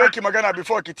bari tambaye ki magana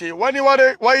before kite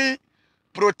why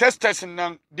protesters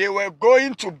nan they were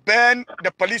going to burn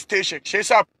the police station shi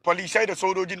yasa police da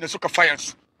sojojin da suka fire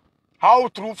su how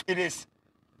truth it is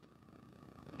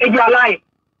it's a lie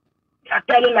I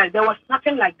tell you like there was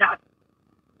nothing like that.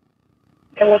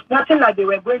 There was nothing like they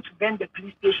were going to burn the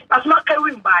police station. That's not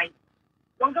carrying by.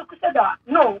 One guy said that.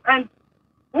 No, and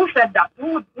who said that?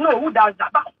 Who does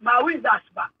that? But who is that?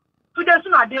 So there's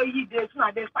not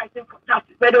they fighting for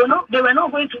justice. But they were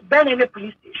not going to burn any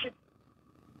police station.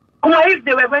 If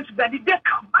they were going to burn it, they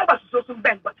come. I was also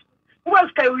burn, but who was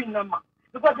carrying them?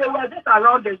 Because they were just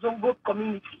around the Zongo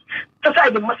community. Just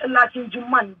like the Masalati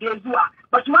Juman,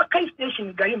 but my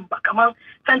station Garim Bakaman,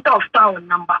 center of town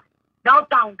number.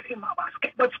 Downtown came about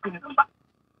skateboard school number.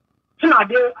 Soon I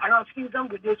did around season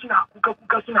with this now,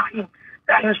 Kuka Suna in.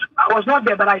 I was not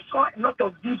there, but I saw a lot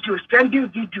of videos, trending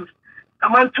videos.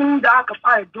 Come on to the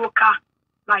fire doka,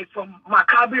 like from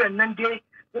Maccabi and Nande,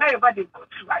 wherever they go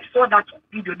to. I saw that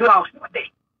video, though I was not there.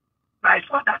 But I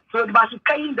saw that. So it was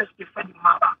kind of different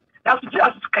mama. That's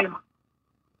just came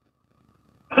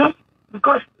out.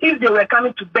 Because if they were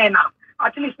coming to burn out,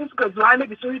 at least because I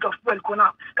maybe so week of fuel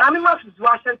kona. Kami mas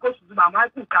zwa shell ko zuba ma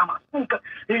ku kama. Kunka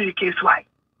really case why.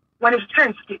 When it's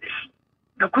trends to this,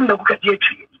 the kunda kuka je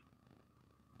tree.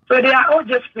 So they are all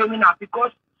just framing up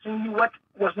because seeing what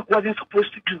wasn't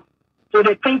supposed to do. So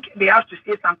they think they have to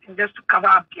say something just to cover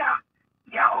up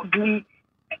their ugly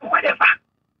whatever.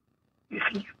 You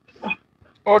see.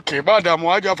 Okay, ba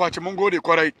damuwa Hajiya Fati mun gode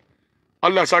kwarai.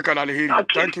 Allah saka da alheri.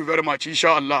 Okay. Thank you very much insha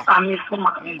Allah. Amin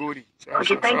suma. Mun gode.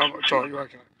 Okay, thank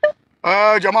you.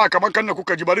 Jama'a kamar kan da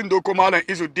kuka ji barin doko Malam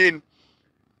Izuddin.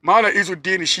 Malam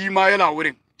Izuddin shi ma yana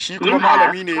wurin. Shi kuma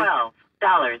malami ne.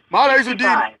 Malam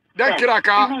Izuddin dan kira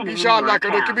ka insha Allah ka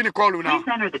doki mini call na.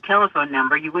 Please enter the telephone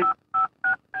number you would.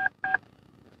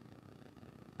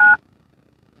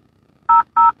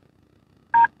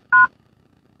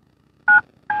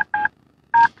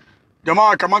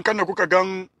 Jama'a kamar kan da kuka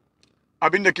gan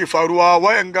abin da ke faruwa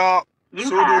wayanga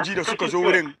sojoji da suka zo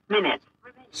wurin.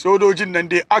 Sojojin nan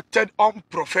dai acted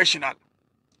unprofessional.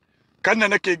 Kan da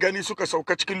nake gani suka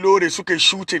sauka cikin lore suka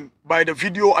shooting by the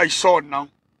video I saw now.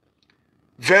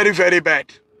 Very very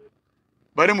bad.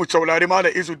 Bari mu saurari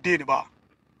Malam Izuddin ba.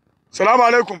 Assalamu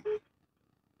alaikum.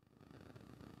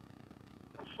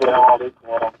 Assalamu alaikum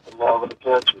wa rahmatullahi wa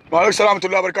barakatuh. Wa alaikum salam wa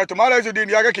rahmatullahi wa barakatuh. Malam Izuddin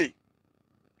ya kake?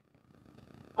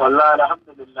 Wallahi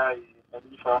alhamdulillah,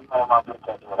 Khalifa ina ma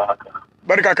barka da warhaka.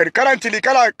 Barka kari. Karantili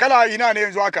kala ina ne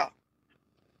yanzu haka?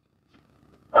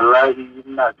 Wallahi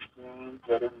ina cikin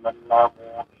garin nan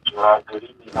namu Ejura,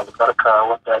 gari ne albarka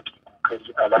wanda ake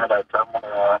kokari a lalata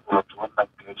mana wato wannan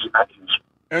gari a yanzu.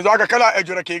 Yanzu haka kala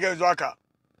Ejura ke ga yanzu haka?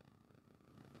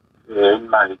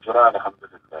 Ina Ejura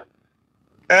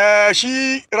alhamdulillah.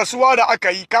 Shi rasuwa da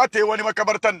aka yi ka tayi wani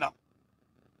makabartan nan.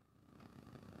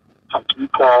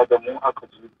 Hakika da mu aka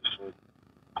je su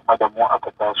kuma da mu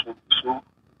aka taso su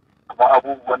kuma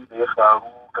abubuwan da ya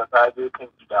faru ka tsaje kan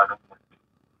idanunmu.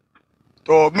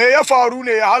 To me ya faru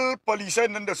ne hal polisai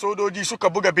nan da sojoji suka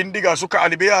buga bindiga suka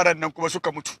albe yaran nan kuma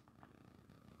suka mutu?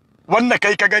 Wannan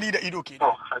kai ka gani da ido ke.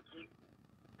 To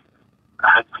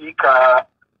hakika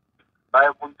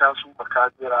bayan mun taso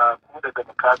makabira ko daga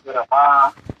makabira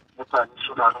ma mutane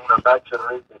suna nuna bacin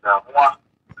rai da damuwa.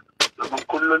 Domin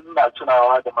kullum ina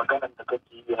tunawa da maganar da kake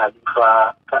yi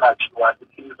Halifa, kana cewa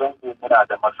duk zango muna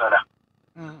da matsala.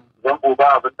 Zango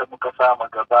ba abin da muka sama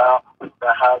gaba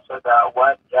da hasada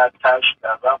wani ya tashi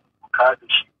da za mu da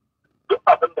shi. Duk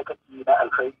abin da kake yi na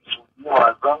alkhairi su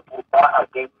yawa zango ba a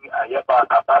gani a yaba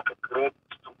a baka credit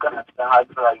tun kana cikin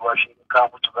halin rayuwa shi ka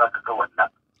mutu za ka ga wannan.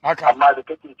 Amma da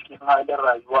kake cikin halin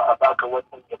rayuwa a baka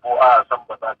wannan yabo a san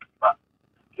ba za ka yi ba.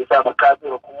 Yasa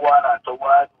makabira kowa na ta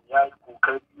wani ya yi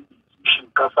kokari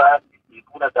kishin kasa ne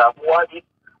nuna damuwa ne,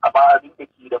 amma abin da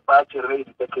ke da bacin rai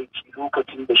da takaici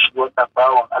lokacin da shi wannan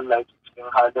bawan Allah yake cikin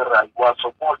halin rayuwa,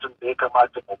 supportin da ya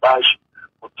kamata mu bashi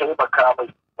mu taimaka mai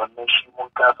wannan shi mun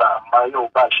kasa, amma yau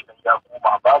ba shi nan ya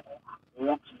koma babu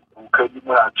muki kokari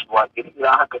muna cewa irin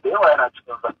haka da yawa yana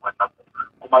cikin wannan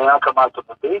kuma ya kamata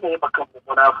mu daina yi makan mu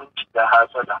munafunci da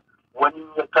hasada. Wani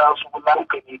ya taso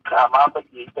laka ne kama mai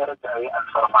yayi daraja yayi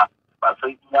alfarma, ba sai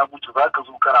in ya mutu zaka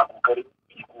zo kana kokari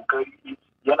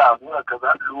yana nuna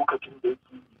kaza lokacin da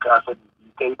yake ka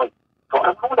sani kai bai. To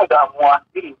an nuna damuwa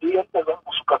irin dai yadda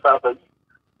zango suka saba yi,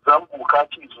 zango ka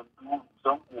ce zunduru,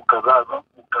 zango kaza,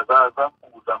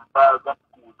 zango zamba,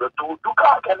 zango zato, duka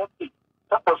haka nan ne.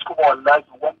 Tabbas kuma wallahi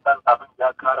wannan abin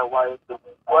ya kara wayar da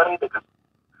mu kwarai da gaske.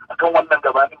 Akan wannan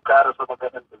gabanin karasa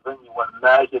maganar da zan yi,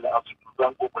 wallahi da asirin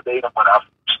zango mu daina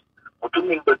munafunci.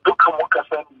 Mutumin da duka muka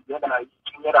sani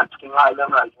yana cikin halin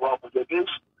rayuwa mu yabe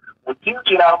shi, mu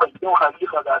jinjina mai yau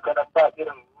Halifa ga kanan ba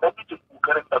irin namijin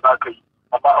kokarin da ba ka yi,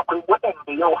 amma akwai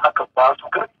waɗanda yau haka ba su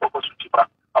karfi ba su ci ba,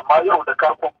 amma yau da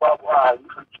kakon babu a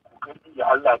Halifa ki kokari ya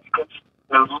Allah ji kanci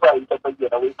yanzu za a yi ta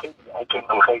bayyana wai kai ne aikin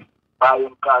alkhairi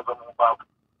bayan ka zama babu,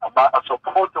 amma a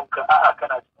supportin ka a'a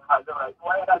kana cikin halin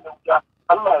rayuwa yana da wuya.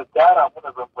 Allah ya gyara mu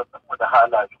da zangonnin mu da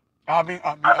halaye. Amin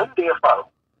amin. Abin da ya faru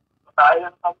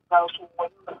bayan an taso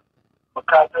wannan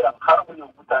makabiran har mu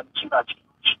yau mutane suna cikin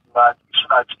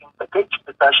suna cikin takaici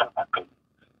da tashin hankali.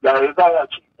 Yaya za a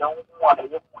ce yan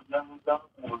uwaye mu yan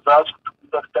zango za su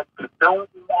tudartar da dan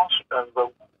uwansu dan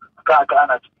zango haka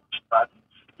ana cikin cimani.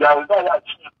 Yaya za a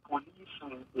ce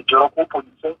polisin Ejura ko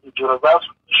polisan Ejura za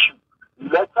su ishu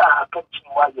lata a kan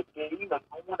cewa ya yi na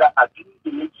nuna abin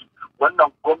da yake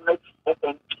wannan gwamnati na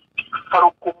NPP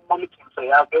farkon mulkinsa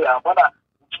ya gaya mana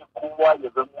ce kowa ya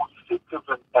zama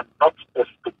citizen and not a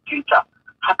spectator.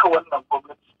 Haka wannan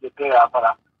gwamnati ya gaya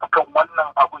mana akan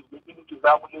wannan abun ya inda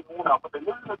za mu yi nuna mu da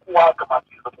lalle kowa kamata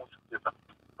ya zama citizen.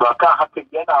 To akan haka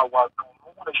yana wato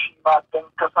nuna shi ma dan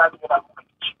kasa ne, yana nuna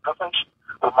shi kasan shi,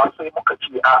 amma sai muka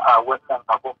ce a'a wannan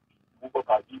abun ba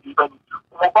daidai ba ne,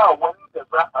 kuma ba wanda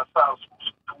za a sa su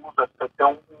tuza da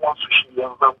dan uwansu shi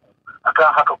yanzu.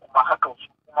 Akan haka kuma hakan su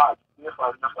kuma a cikin ya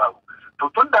faru. To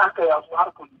tun da haka ya zo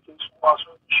har polisai su ma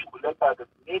sun shi kulata da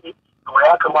ne to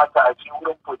ya kamata a je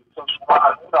wurin polisan su ma a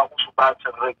nuna musu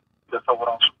bacin rai da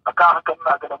sauransu akan hakan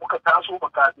na ga da muka taso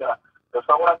muka da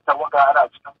sauran tawaga ana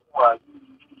cikin kuwa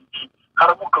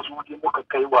har muka zo dai muka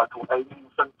kai wato ainihin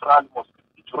central mosque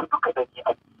Ejura duka da ni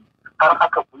a har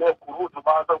aka bule kurutu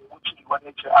ma zan wuce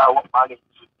wani ce a wani malami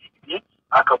su ne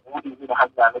aka bude mini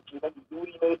hanya na ce na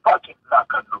duri na fakin na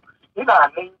kallo ina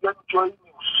nan yan join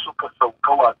suka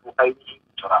sauka wato ainihin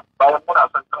Ejura bayan muna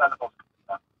central mosque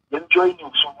yan join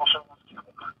sun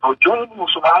to join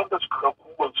su ma inda suka ga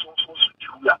kuwan sun su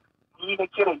juya ni na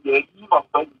kira ya yi man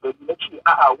bari na ce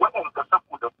a'a waɗanda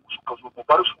saboda mu suka zo mu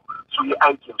bar su yi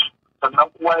aikin su sannan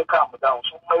kowa ya kama down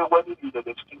sun mai wani ne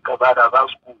daga cikin kaza da za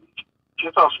su koyi shi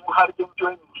yasa su har yan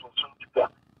join sun juya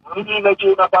ni na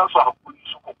je na ba su hakuri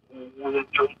suka koyo yan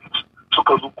join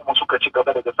suka zo kuma suka ci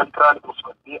gaba daga central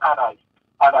mosque ne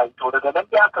ana yi to daga nan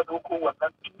da aka doko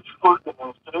wannan peaceful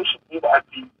demonstration ne da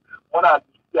ake yi muna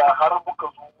biya har muka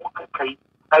zo muka kai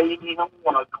ainihin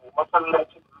wato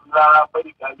masallacin na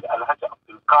marigayi Alhaji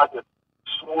Abdulkadir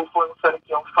tsofin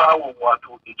sarkin fawon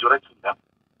wato Ejura kenan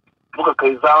muka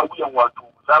kai zawiyan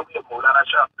Maulana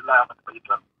Shah Abdullahi Ahmad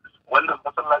Baitan wannan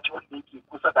masallaci wanda yake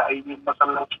kusa da ainihin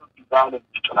masallacin Izalin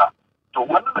Ejura to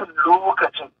wannan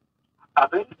lokacin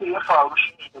abin da ya faru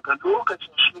shi ne daga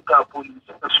lokacin shi ga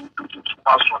polisi da sojoji su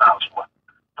ma suna zuwa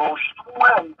to su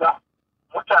wanda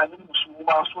mutanen su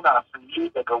ma suna sanye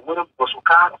daga wurin ba su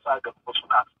karasa ga ba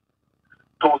suna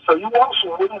to sayuwarsu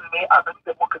wurin ne abin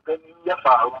da muka gani ya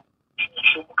faru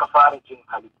shi muka fara jin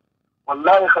hali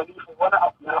wallahi khalifu wani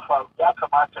abu ya faru ya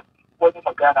kamata wani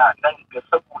magana nan ga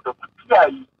saboda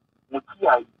mu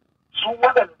kiyaye su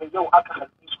waɗanda yau aka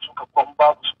halbi su suka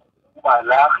kwamba su kuma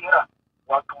lahira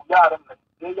wato yaran nan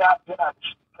yana da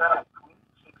shekara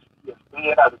 26 years ɗaya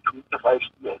yana da 25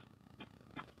 years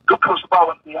dukkan su ba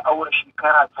wanda ya aure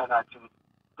shekara 30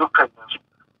 dukkanin su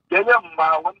da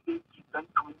yamma wanda yake dan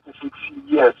 26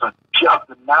 years shi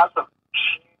Abdul Nasir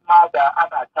shi ma da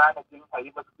ana tanadin a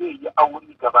yi ba zai yi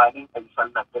aure gabanin a yi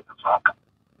sallar da su haka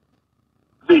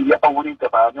zai yi aure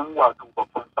gabanin wato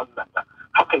babban sallar da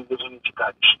hakan ya zo ya cika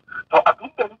da shi to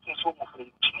abin da nake so mu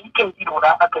fahimci ni kan ido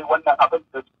na aka yi wannan abin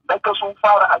da na ka sun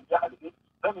fara hajji halbe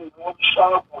na nemi wani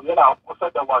shago yana kusa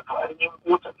da wato ainihin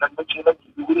kotun nan na ce na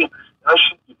biyu wurin na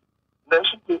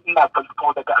shige ina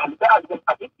kalko daga halbe abin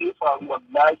da ya faru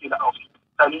wallahi na auki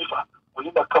khalifa mu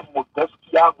yi da kanmu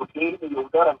gaskiya mu daina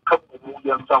yaudaran kanmu mu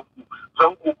yan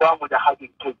zango ba mu da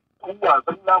haɗin kai kowa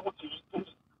zalla muke yi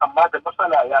amma da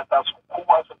matsala ya taso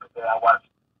kowa suka ga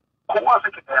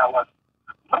ya wasu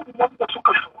manyan da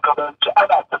suka shugabanci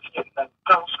ana tafiyar nan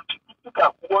kansu cikin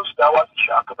duka kowansu da wasu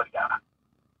shi aka bar yara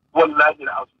wallahi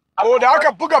na auki o da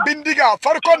aka buga bindiga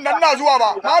farkon nan na zuwa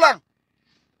ba malam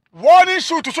warning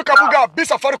shoot suka buga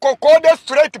bisa farko ko da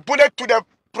straight bullet to the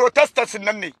protesters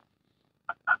nan ne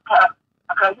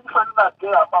a kalifan na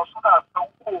gaya ma suna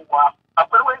saukowa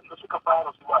akwai wanda suka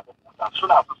fara zuwa da mota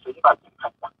suna su sayi bakin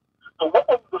hanya to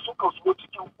waɗanda suka zo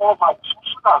cikin koma su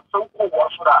suna saukowa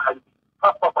suna harbi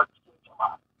haɓɓaɓa cikin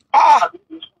jama'a abin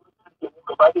da ya su da mu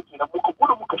gaba da kenan muka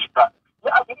gudu muka shiga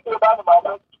ya abin da ya bani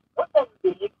mamaki waɗanda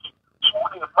yake su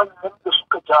ne manyan da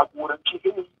suka jagoranci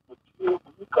ilimi da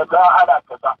yi kaza ana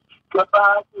kaza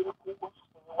gaba ɗaya kuma su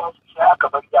yi wasu shi aka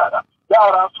bar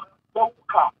yara sun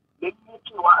ɗauka don ne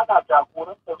cewa ana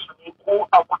jagorantar su ne ko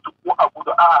a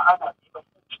gudu ana neman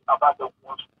yanci a ba da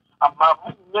uwansu amma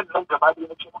manyan nan gaba ɗaya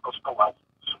na ce maka suka wasu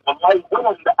wallahi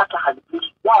waɗanda aka halitta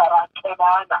su yara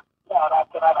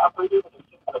ƙanana akwai dai da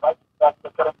cikin albashi da ta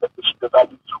karanta da shi da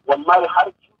zabi wallahi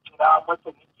har kinkira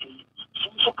mata ne ke yi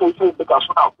sun suka yi sai daga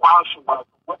suna kwashe wato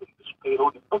waɗanda suka yi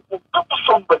rauni kafa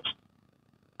sun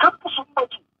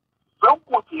baki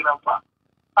zango kenan fa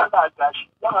ana gashi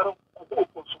yaran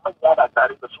kokon su manya na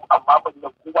tare da su amma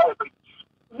manyan kowa ya bari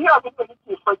ni abin da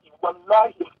nake faɗi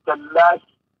wallahi tallahi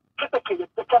kada ka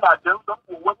yadda kana dan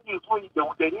zango wani ya zo ya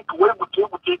yaudare ka wai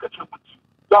muke ka ce muke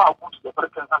ya gudu ya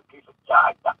barkan an kai sa ya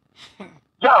hanya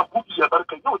ya gudu ya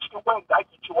barkan yau cikin wayan da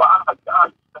ake cewa an hanya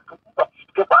an da ka duba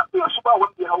gaba ɗaya su ba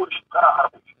wanda ya hawar shekara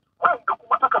 40 wayan da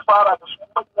kuma aka fara da su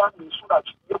manya ne suna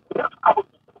cikin ya koya abin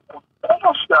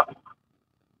da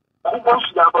kuma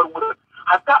su ya bar wurin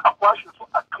hatta a kwashe su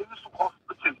a kai su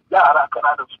hospital yara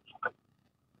kananan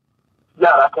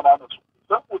su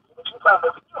zan mutu da shi sa da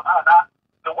su ana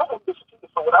da waɗanda suke da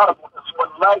saurara mutum su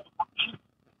wallahi kuci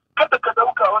kada ka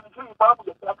dauka wani zai babu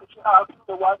yadda ka ce a abin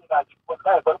da wani na ci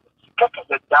wallahi bar mutum kaka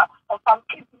yadda an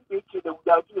kai da yake da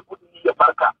wuya zai gudu ya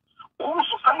barka ko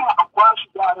su saya a kwashe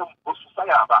yaran ba su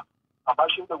saya ba a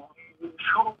bashin da wuri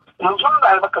shuru yanzu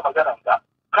na yi maka magana da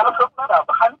karfin mana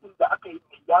ba halin da aka yi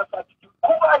mai yasa cikin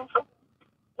kowa ya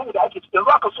san da ake cikin yanzu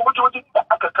aka sojojin da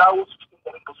aka kawo su cikin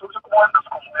garin ka sojoji kuma wanda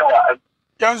suka yi yawa ai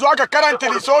yanzu aka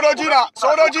karanta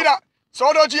sojoji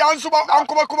sojoji an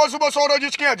kuma zuba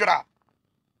sojoji cikin Ejura.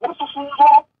 Wasu sun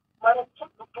zo bayan tun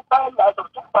bayan lasar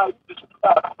tun bayan da su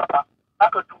fara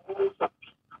aka turo sabbi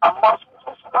amma sun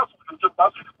zo suna su jujjun ba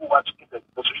su shigowa cikin gari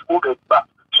ba su shigo gari ba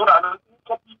suna nan in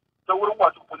kafi ta wurin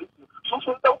wato polisi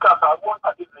sun dauka samuwan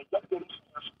abin nan yan gari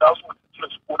su taso da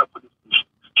su kona polisi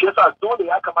shi yasa dole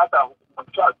ya kamata a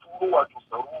hukumance a turo wato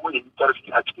tsaro ya yi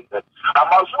karfi a cikin gari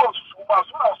amma zuwan su ma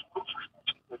suna su shigo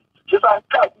cikin gari shi yasa in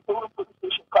ka ji ta wurin police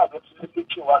station ka ga su ne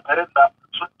cewa garin da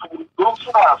sun turo don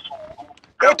suna su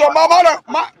to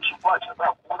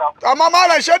amma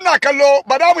malam shan na kallo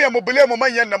ba da mu ya mubule mu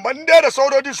manyan nan ban da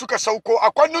sojoji suka sauko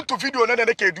a kwannin tu video na da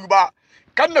nake duba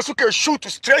kan da suka shoot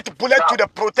straight bullet to the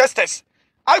protesters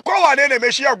ai ko wane ne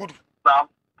mai shi ya gudu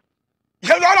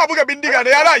yanzu ana buga bindiga da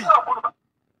yara yi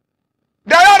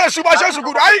da yara su ba shan su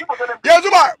gudu ai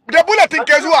yanzu ba da bulletin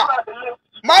ke zuwa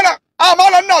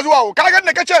malam na zuwa ka ga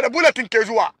da kace da bulletin ke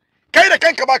zuwa kai da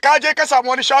kanka ba ka je ka samu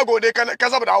wani shago ne ka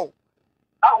zaba da hawo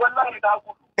wallahi na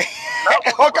gudu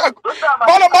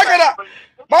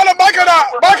malam baka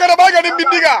da maganin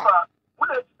bindiga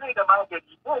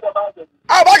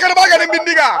baka da maganin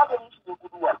bindiga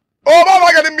ba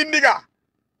maganin bindiga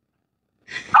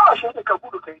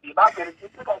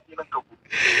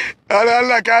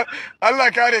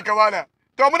Allah kare ka bana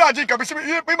to muna jin ka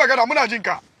bismillah magana muna jin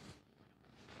ka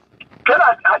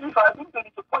kana halifa abin da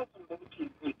nake pointin da nake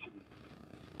yi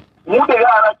mu da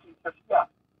yara ke tafiya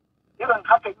irin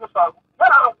haka ya faru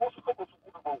yaran ko suka ba su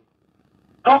gudu ba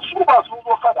don su ba su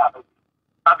zo fada ba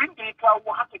abin da ya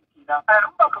kawo hakan kenan a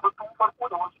yan ba ka ba tun farko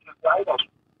da wasu ke tsaye da su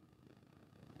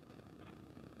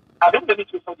abin da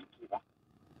nake sani kenan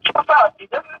shi sa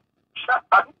idan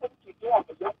abin da nake gaya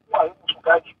da yan uwayen su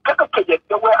gani kada ka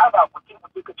yadda wai ana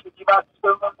mutum ka ce ji ba su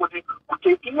san zan gode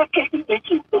kuke in ya kai inda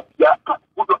yake da ya ka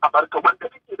gudu a barka wanda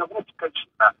kake da wani kan shi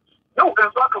na yau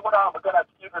yanzu aka muna magana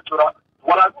cikin da tura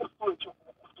wala zai so ya ce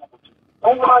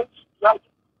kowa ya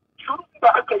shirin da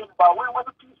aka yi ba wai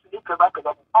wani fisi ne kaza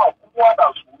kaza ba kowa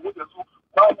da su da su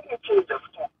ba ni ya ce da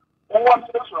fito kowa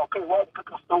sai su kai wani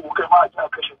kaka fito kai ma a ji a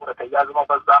kashe mu da kai ya zama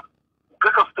banza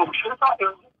kaka fito shi yasa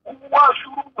yanzu kowa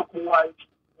shirin da kowa ya ce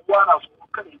kowa na so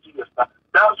kan ya ji yasta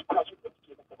da su kana so da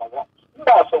suke da kuma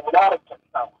ina saurara ka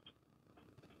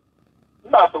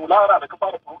ina saurara da ka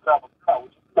fara program ina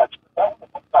wuce ina cikin da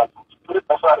kuma ta su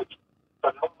da fara ci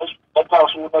sannan na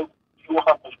taso na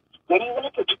Yohan gari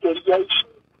wani ka ji gari ya yi shi.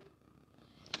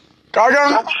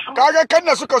 Kaga kan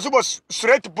da suka zuba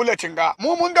straight bulletin ga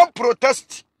mu mun gan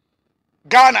protest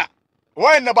Ghana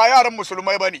wayanda ba yaran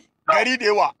musulmai bane gari da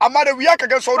yawa amma da wuya ka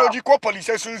ga sojoji ko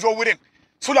police sun zo wurin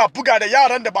suna buga da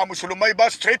yaran da ba musulmai ba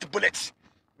straight bullets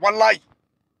wallahi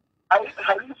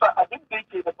Halifa abin da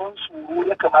yake da ban tsoro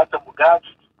ya kamata mu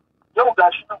gaji yau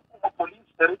gashi nan kuma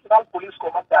police da regional police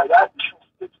commander ya issue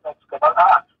statement kamar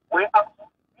a wai an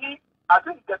I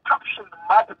think the caption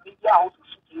the media houses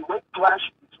suke wai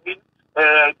clash between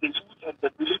the youth and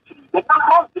the military. They're not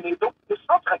wrong, it's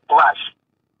not a clash.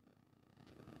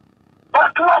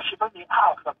 But clash ba ne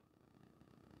haka.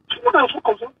 Su da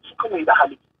suka mai da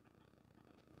hali.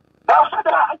 Ba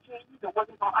fada ake yi da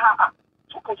wani ba a'a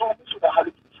suka zo musu da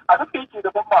hali. Abin da yake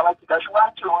da ban mamaki gashi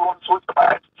wani cewa wani soja ba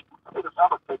ya ci da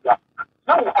samun kariya.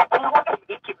 Yau akwai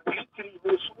waɗanda yake military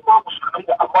ne su ma musulmai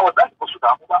da amma wallahi ba su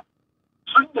damu ba.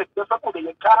 Sun yadda saboda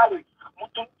ya kare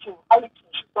mutuncin aikin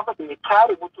shi saboda ya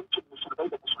kare mutuncin musulmai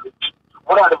da musulunci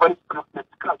muna da bari da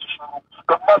suka ci shiru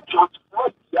amma George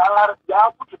Floyd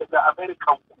ya mutu daga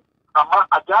America amma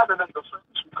a Ghana nan da sun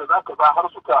ci kaza har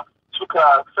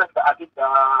suka sanda abin da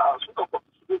suka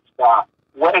participate da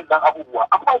waɗannan abubuwa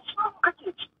amma shiru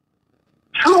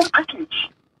kake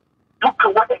ci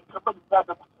dukkan waɗanda manya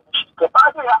da mutane shi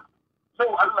gaba daya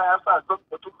yau Allah ya sa zan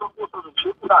batun zan kosa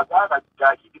zuce kuna Ghana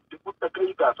gashi da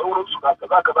kai ga sauransu ga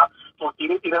kaza to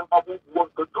ire-iren abubuwan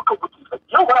da duka mutu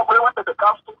yau ba akwai wanda da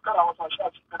ka fito kana wasa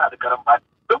shafi kana da karan bani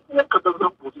don kuma ka zan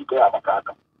gobe ga ya maka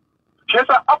haka shi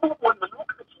yasa abubuwan da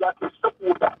lokaci ya kai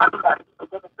saboda Allah ne ka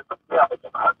gana ta tambaya ba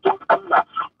jama'a don Allah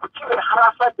ku cire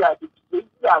harasa da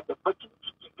biyayya da bakin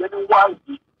ciki ganin wani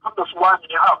tun da su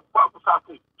wani ya ba ku sa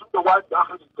kai tun da wani ya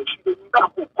hanyar da shi da ni na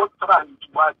ko kontra ne ji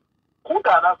wani ko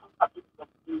da na sun abin da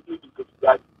ke yi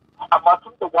gaskiya ne amma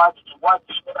tun da wani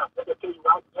shi yana da kai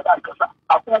wani yana kasa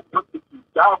abubuwan da ke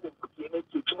jamun kuke ne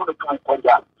ke ci mana kan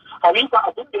kwarya halifa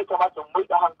abin da ya kamata mai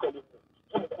da hankalin mu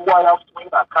kin kowa ya fito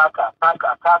yana kaka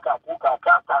ko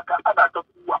kaka ana ta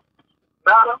kuwa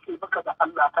na rantse maka da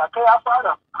Allah kaka ya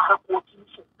fara harkokin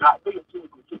shi da da yake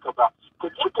doke ka ba ka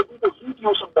je ka duba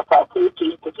video sun da kaka yake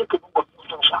yi ka je ka duba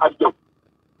video shi har yau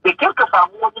da kar ka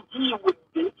samu wani video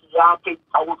da yake ya kai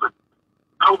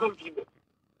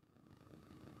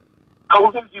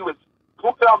 1000 viewers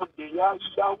program da ya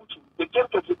yi ya wuce da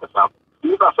kirka ce ka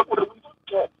samu ba saboda mun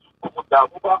ke mu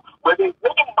damu ba wani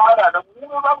mara na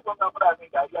mu za mu zama muna mai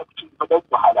dariya ku ce ba don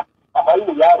wahala amma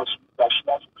yau ya rasu ga shi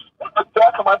na wannan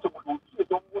ya kamata mu doki ya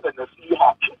don mu da nasiha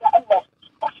shi da Allah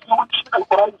yawanci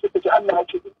alkurani sai kaji Allah ya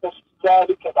ce duk da su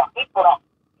zalika da ikra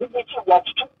duk da cewa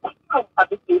cikin wannan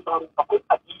abin da ya faru akwai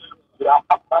addini guda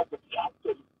amma da bi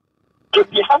hankali to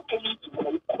bi hankali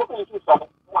ne kuma ne zai samu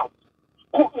kuma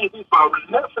ko ne zai faru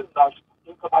lafin da shi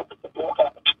in kamata ka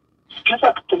doka shi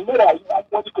sa ka kalli rayuwa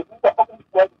wani ka duba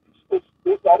abubuwa da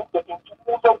su faru da yanzu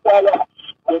ko zan kwaya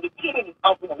wani irin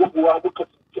abubuwa muka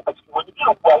ci a cikin wani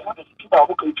irin kwayo da su ba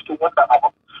muka yi cikin wannan abu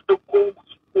duk ko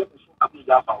mu abin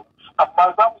ya faru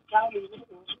amma za mu kare ne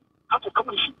yanzu haka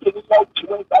kamar shi ke ne ya wuce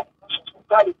wani da ake shi sun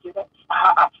kare ke nan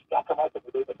a'a ya kamata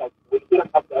mu daina ta wani irin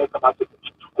abu ya kamata mu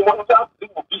ci kuma in za mu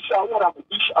mu bi shawara mu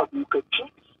bi shi a dokance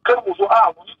kar mu zo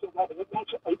a'a mu yi kaza da yadda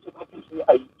ce a yi kaza sai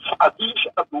a yi a bi shi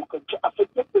a dokance a san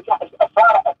yadda za a yi a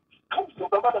fara a kan su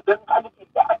gaba da dan halin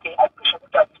da aka yi a kashe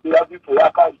mutane da ya bi to ya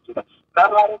kare ke nan na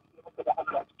ranar da muka da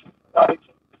Allah cikin tsarin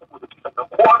saboda kisan nan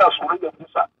ko ana soyayya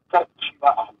musa kar shi ba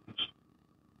a hannu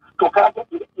to ka ga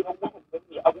irin wannan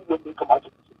ne abubuwan da ya kamata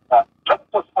ku tsaya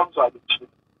tabbas an zalunce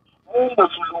mu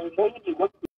musulmai ne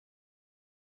wanda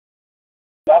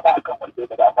ya ba kan wanda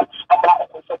ya dama amma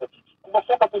akwai sababi kuma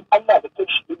sababin Allah da kai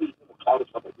shi ne mu kare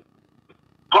sababi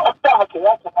to Allah haka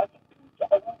ya kamata ku ji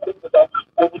abubuwan da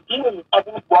wani irin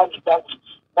abubuwa ne da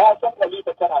na san wali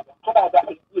da kana da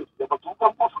aiki da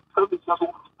batukan ko service na su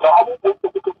ga abubuwan da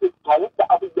kuka ce ga yadda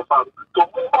abin ya faru to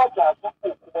mu ba ta san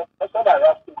ko kuma masala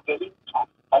ya su garin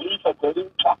halifa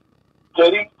garinka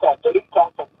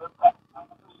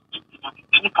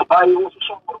shi ka bayi wasu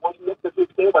shan gurgurun yadda zai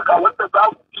taimaka wanda za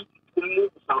ku fi kullum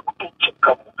ku samu kancin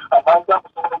kanmu amma za mu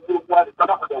sauran gurguwa da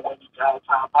sama da wani ya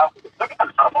ta ba ku da duk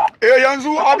alfarma.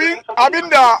 Yanzu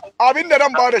abinda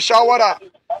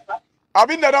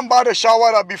dan ba da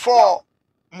shawara before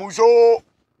mu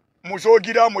zo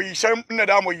gida mu yi sai inda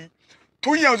da mu yi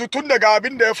tun yanzu tun daga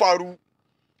abin da ya faru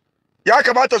ya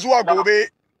kamata zuwa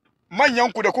gobe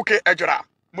manyanku da kuke Ejura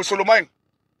musulman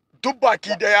duk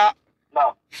baki daya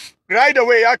right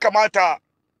away ya kamata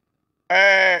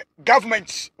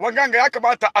government wanganga ya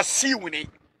kamata a siwu ne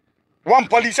wan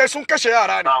police sun kashe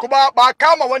yara ne kuma ba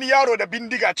kama wani yaro da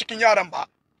bindiga cikin yaran ba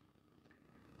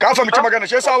ka fahimci magana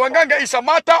shi yasa wanganga is a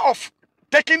matter of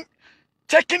taking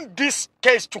this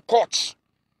case to court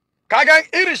kaga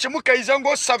irin shi muka yi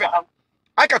zango 7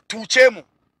 aka tuce mu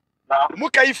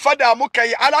muka yi fada muka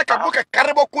yi alaka muka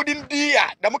karba kudin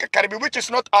diya da muka karbi which is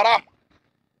not haram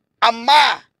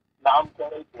amma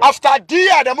after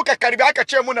diya da muka karbi aka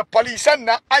ce muna polisan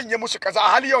nan an yi musu kaza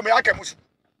hali yau mai aka musu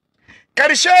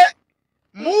karshe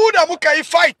mu da muka yi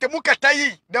fight muka ta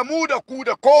yi da mu da ku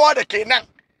da kowa da ke nan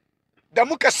da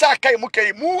muka sa kai muka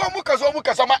yi mu muka zo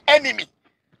muka zama enemy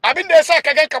abin da ya sa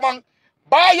ka ga kaman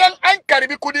bayan an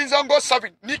karbi kudin zango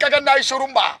 7 ni ka ga na yi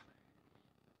shirun ba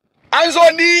an zo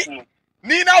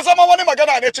ni na zama wani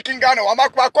magana ne cikin Ghana amma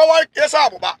ba kowa ya sa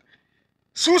abu ba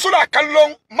su suna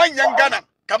kallon manyan Ghana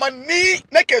kamar ni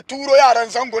nake turo yaran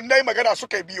zangon nayi magana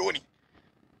suka biyo ni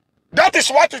that is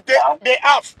what they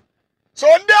have so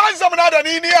inda an zamana da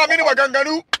ni amini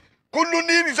maganganu kullun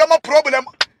ni zama problem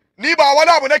ni ba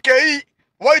wani abu nake yi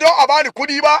wai don a bani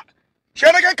kudi ba she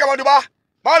na gan kamar ba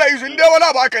mala yuzu inda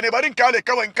wala ba haka ne barin kale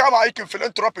kawai in kama aikin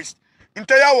philanthropist in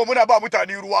ta yawo muna ba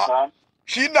mutane ruwa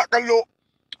shi na kallo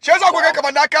shi yasa kuka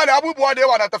kamar na kale abubuwa da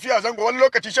yawa na tafiya zango wani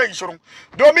lokaci shan shirin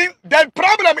domin the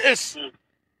problem is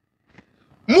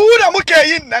mu da muke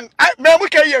yin nan me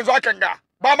muke yi yanzu akan ga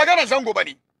ba magana zango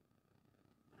bane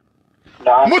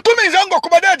mutumin zango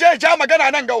kuma da je ja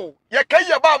magana nan gawo ya kai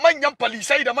ya ba manyan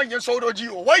polisai da manyan sojoji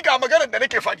wai ga maganar da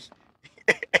nake fadi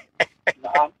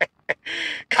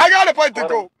ka ga da point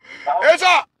ko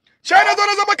yasa sai na zo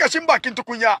na zama kashin bakin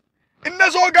tukunya in na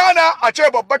zo gana a ce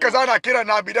babba kaza na kira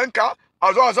na bidanka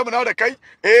a zo a zamana da kai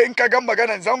in ka gan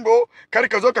maganan zango kar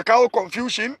ka zo ka kawo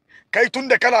confusion kai tun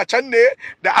da kana can ne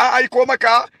da an aiko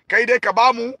maka kai dai ka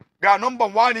bamu ga number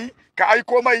 1 ka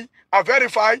aiko mai a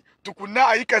verify tukunna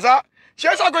ayi kaza shi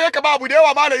yasa ko yake babu da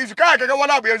yawa malai su kai kaga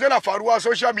wani abu yanzu yana faruwa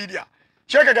social media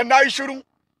she kaga nayi shirin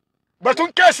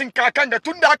batun kesin kakan da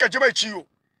tun da aka ji mai ciwo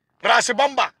rasu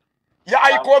bamba ya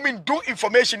aiko min duk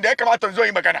information da ya kamata in zo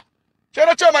yi magana sai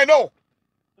na ce mai no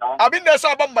abin da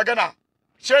yasa ban magana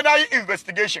sai na yi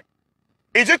investigation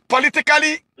is it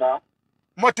politically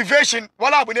motivation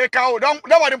wala abu ne kawo don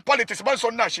lamarin politics ban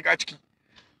son na shiga ciki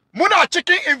muna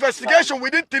cikin investigation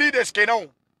within 3 days kenan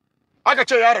aka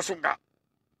ce ya rasu ga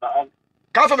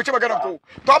ka fahimci maganar ko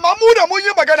to amma mu da mun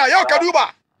yi magana yau ka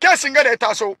duba kesin ga da ya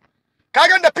taso ka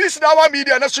ga da peace dawa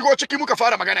media na shigo ciki muka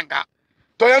fara maganan ga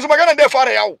to yanzu maganar da ya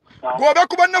fara yawo gobe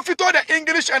kuma na fito da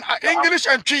English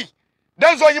and Twi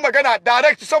dan zo yi magana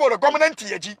direct saboda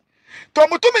gwamnati ya ji to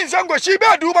mutumin zango shi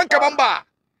bai duban kaman ba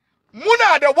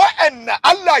muna da wa'anna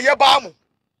Allah ya bamu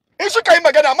in suka yi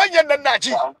magana manyan nan na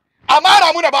ji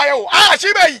amara muna ba yau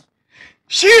shi bai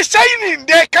shi shainin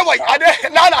dai kawai a dai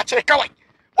lalace kawai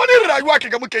wani rayuwa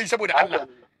kaga muke yi saboda Allah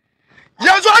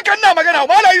yanzu haka ina magana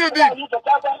mala izu din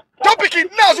topic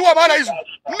ina zuwa mala izu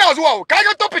ina zuwa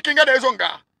kaga topic ga da yazo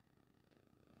ga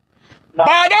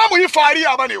ba da mu yi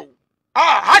fariya bane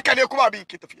haka ne kuma abin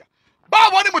ke tafiya ba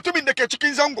wani mutumin da ke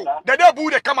cikin zango da dai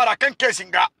bude kamera kan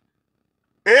kesin ga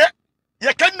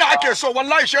ya kanna ake so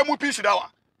wallahi she mu fi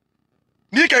dawa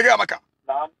ni ke ga maka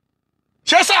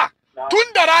she yasa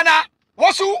tun da rana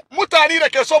wasu mutane da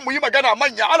ke son mu yi magana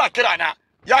manya ala kirana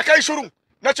ya kai shirun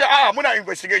nace muna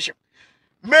investigation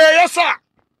me yasa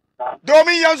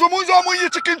domin yanzu mun zo mun yi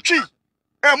cikin ci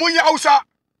mun yi Hausa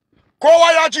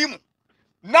kowa ya ji mu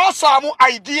na samu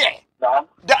idea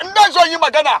da ina zo yi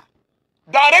magana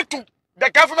direct to the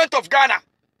government of Ghana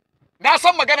na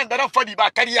san maganar da nan fadi ba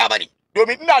kariya bane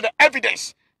domin ina da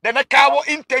evidence da na kawo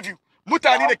interview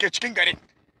mutane da ke cikin garin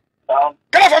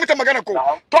kana fahimtar magana ko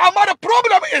to amma the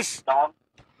problem is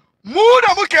mu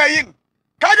da muke yin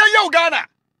kaga yau Ghana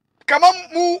kaman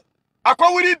mu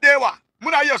akwai wuri da yawa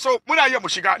muna iya mu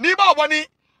shiga ni ba wani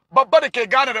babba da ke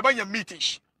Ghana da banyan meeting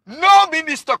no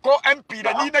minister ko MP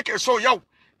da ni nake so yau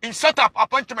in set up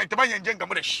appointment banyan jin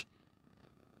gamu da shi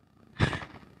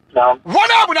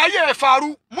wani abu na iya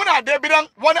faru muna da bidan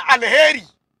wani alheri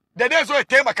da zai zo ya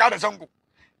taimaka da zango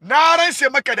na ranse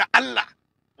maka da Allah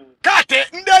ka te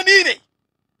inda ni ne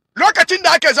lokacin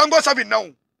da ake zango 7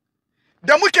 nan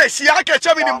da muke siya ake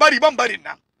ce mini bari ban barin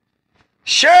nan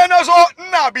she na zo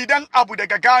ina bidan abu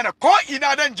daga Ghana ko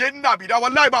ina dan je ina bida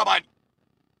wallahi ba bani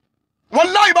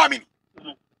wallahi ba mini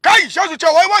kai she su ce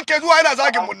wai wanke zuwa yana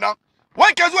zagin mun nan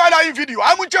wanke zuwa yana yin video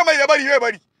ai mun ce mai ya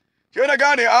bari she na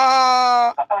gane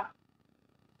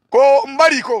ko in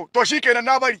bari ko to shikenan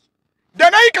na bari da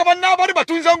nayi kaman na bari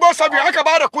batun zango sabi aka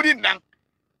bada kudin nan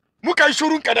muka yi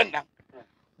shurun kadan nan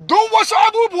don wasu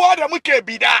abubuwa da muke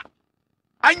bida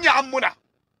anya ammuna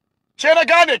she na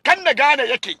gane kan na gane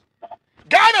yake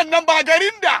ganan nan ba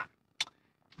garin da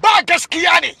ba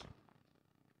gaskiya ne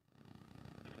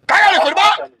kaya da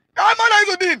kurba mana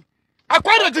Izudin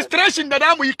akwai registration da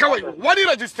namu yi kawai wani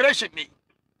registration ne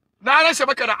na rasa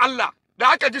maka da Allah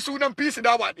da aka ji sunan peace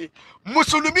dawa ne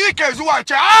musulmi ke zuwa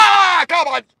ce ka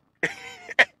ba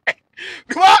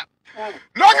kuma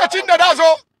lokacin da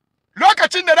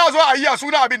na zo a yi a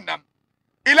suna abin nan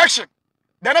election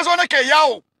da na zo nake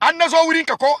yawo an na zo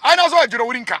wurinka ko ana zo a jira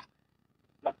wurinka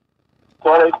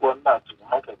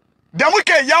da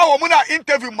muke yawo muna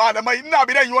interview malamai ina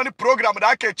bidan yi wani program da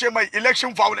ake ce mai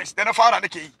election violence da na fara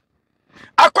nake yi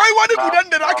akwai wani gudan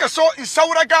da aka so in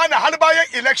saura Ghana har bayan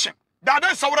election da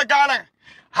dan saura Ghana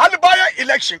har bayan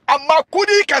election amma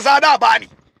kudi kaza da bani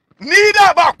ni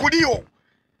da ba kudi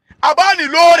a bani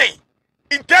lore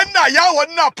in tanna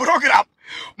yawon na program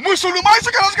musulmai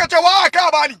suka ce wa ka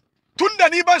bani tunda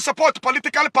ni ban support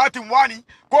political party wani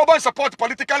ko ban support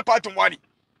political party wani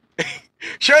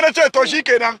she na ce to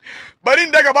shikenan bari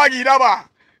in daga bagi na ba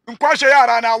in kwashe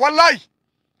yara na wallahi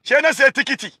she na sai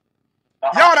tikiti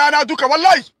yara na duka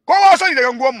wallahi kowa sani daga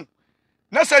unguwan mu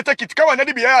na sai tikiti kawai na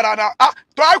dibi yara na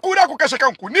to ai ku da ku kashe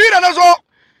kanku ni da nazo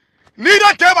ni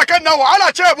da taimakan nawa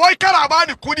ala ce boy kara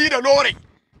bani kudi da lore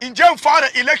in je fara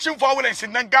election violence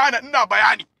nan Ghana ina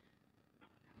bayani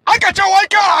aka ce wai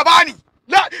kara bani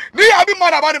ni abin ma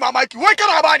na bani mamaki wai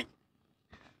kara bani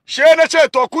she na ce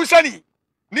to kun sani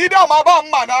ni da ma ba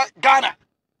amma na Ghana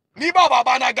ni ba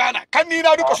baba na Ghana kan ni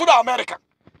na duka su da America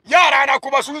yara na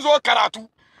kuma sun zo karatu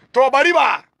to bari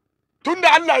ba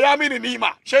tunda Allah ya mini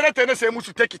nima she na ta sai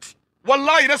musu ticket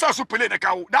wallahi na sa su play da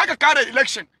kawo da aka kare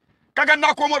election kaga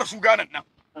na komo da su Ghana nan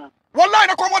wallahi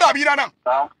na komo da abina nan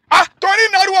to ni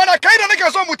na ruwa na kai da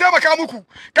nake so mu taimaka muku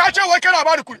ka ce wai kana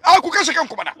ba da ku ku kashe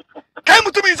kanku mana kai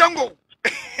mutumin zango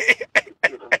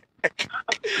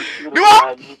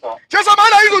Diwa, sai sama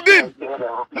na Izudin,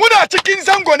 muna cikin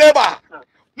zango ne ba,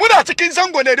 muna cikin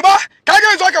zango ne, diba, kaga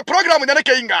yanzu aka program da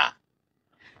nake yin ga.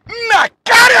 Ina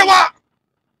karewa,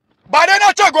 ba dai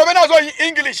na ce gobe na zo yin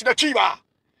English da ci ba,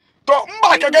 to in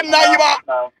ba ka gan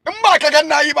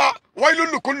nayi ba, wai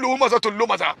lullu kullu maza tullu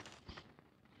maza.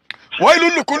 Wai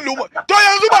lullu kullu to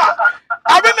yanzu ba,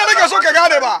 abin da nake so ka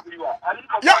gane ba,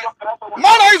 ya,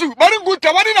 mana Izu, bari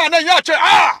gunta wani na nan ya ce,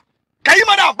 kai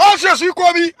mana ba su yi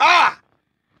komi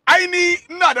aini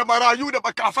ina da marayu da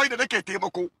bakafai da nake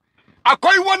taimako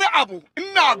akwai wani abu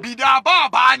ina bida ba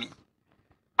bani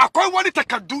akwai wani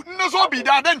takardu in nazo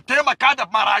bida dan taimaka da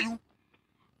marayu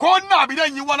ko ina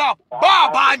bidan yi wala ba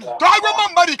bani to ai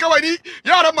gwamman bari kawai ni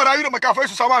yaran marayu da makafai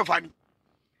su samu amfani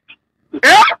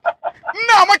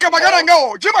ina maka magana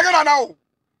gawo ji magana nawo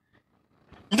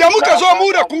idan muka zo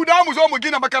mu da ku da mu zo mu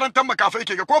gina makarantar makafai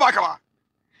ke ga ko ba ka ba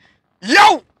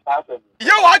yau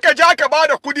aka ja ka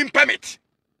bada kudin permit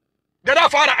da na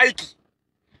fara aiki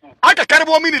aka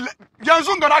karbo mini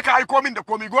yanzu ga aka aiko min da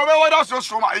komi gobe wai da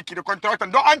su ma aiki da contractor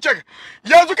don an ce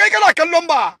yanzu kai kana kallon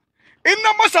ba in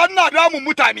nan masa ina damun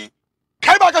mutane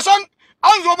kai ba ka san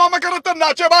an zo ma makarantar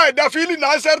na ce ba yadda filin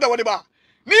na sayar da wani ba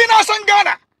ni na san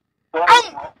gana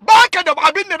an baka da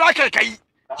abin da zaka kai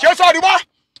shi yasa riba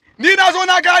ni na zo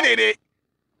na gane ne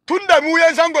tunda mu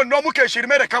yan zangon no muke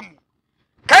shirme da kanmu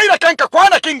kai da kanka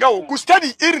kwanakin gawo ku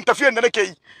study irin tafiyar da nake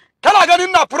yi kana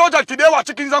ganin na project da yawa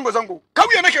cikin zango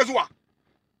kauye nake zuwa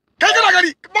kai kana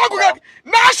gani ba ku gani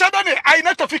na shada ne ai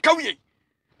na tafi kauye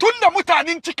tunda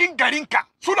mutanen cikin garinka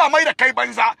suna mai da kai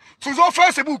banza su zo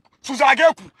Facebook su zage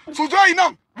ku su zo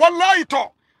nan wallahi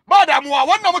to ba damuwa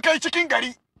wannan muka yi cikin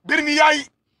gari birni yayi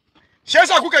shi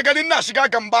yasa kuka ganin na shiga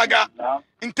gambaga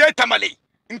in te tamale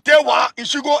in te wa in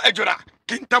shigo ejura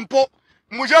kin tampo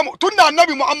mu je mu tunda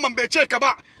annabi Muhammad bai ce ka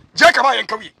ba je ka ba yan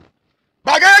kauye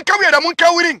ba ga yan kauye da mun kai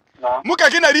wurin muka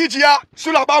gina rijiya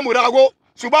su la ba mu rago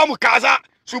su ba mu kaza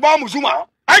su ba mu zuma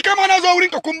ai kai ma na zo wurin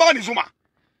ka kun ba ni zuma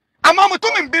amma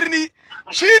mutumin birni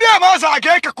shi dai ma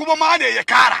zage ka kuma ma ne ya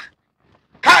kara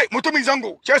kai mutumin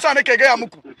zango shi yasa nake gaya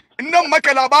muku in nan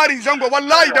maka labarin zango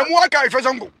wallahi da mu aka haife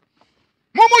zango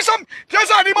mu mun san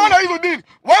yasa ni ma na Izudin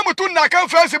wai mutum na kan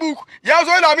Facebook ya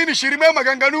zo yana mini shirme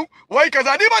maganganu wai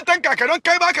kaza ni ban tanka ka don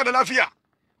kai baka da lafiya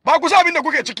ba ku sa abin da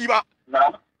kuke ciki ba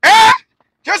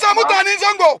yasa mutanen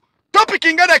zango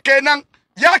topikin ga da kenan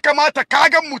ya kamata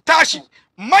kagan mu tashi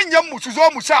manyan mu su zo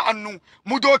mu sa annu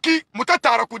mu doki mu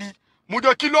tattara kudi mu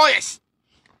doki lawyers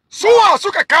suwa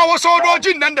suka kawo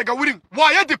sojojin nan daga wurin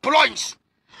waye deploys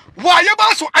waye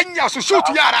ba su anya su shoot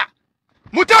yara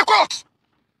mu ta court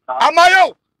amma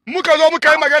yau muka zo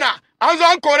muka yi magana an zo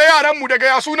an kore yaran mu daga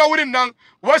yasu na wurin nan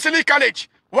Wesley College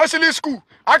Wesley School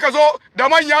aka zo da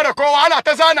manya da kowa ana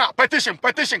ta zana petition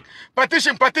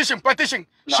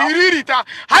shiriri ta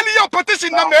hali yau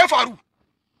petition nan me ya faru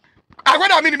a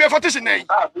gwada mini me petition ne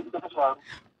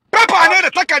paper ne da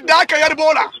takarda aka yar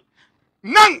bola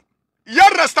nan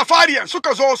yan Rastafarian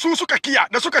suka zo su suka kiya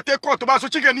da suka take court ba su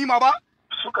ci ganima ba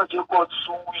suka je court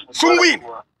sun win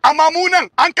amma mu nan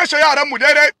an kashe yaran mu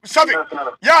daidai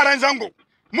 7 yaran zango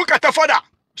muka ta fada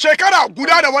shekara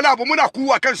guda da wani abu muna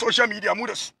kuwa kan social media mu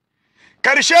da su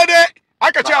karshe dai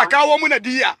aka ce a kawo muna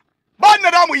diya ba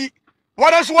na da mu yi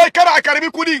wadansu wai kara a karbi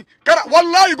kudi kara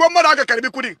wallahi gwamma da aka karbi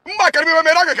kudi in ba karbi ba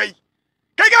me da ka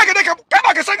kai ga kai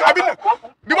ba ka san abin nan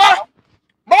diba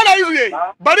ba na yi zuye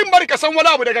bari ka san wani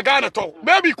abu daga Ghana to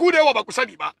maybe ku da yawa ba ku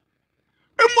sani ba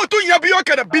in mutum ya biyo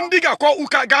ka da bindiga ko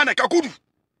uka Ghana ka kudu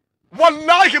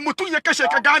wallahi mutum ya kashe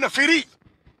ka Ghana firi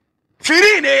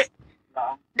ne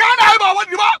Ghana ba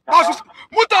wani ba su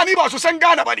mutane ba su san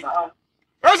Ghana ba ne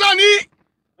yasa ni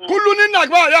kullun na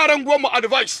ba yaran goma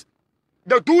advice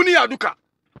da duniya duka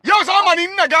yau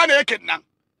zamanin na Ghana yake nan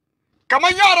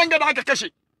kaman yaran ga da aka kashe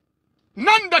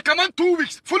nan da kaman 2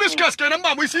 weeks foolish case kenan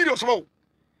ba mu serious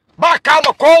ba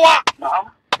kama kowa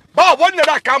ba wanda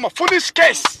da kama foolish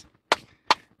case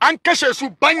an kashe su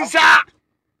banza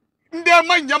inda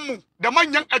manyan mu da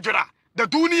manyan ajira da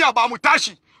duniya ba mu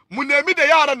tashi mu nemi da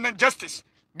yaran nan justice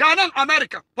ga nan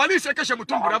America police ya kashe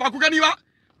mutum guda ba ku gani ba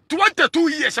 22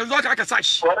 years yanzu aka sa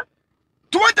shi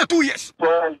 22 years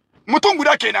mutum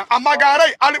guda kenan amma ga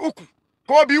rai ali 3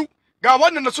 ko 2 ga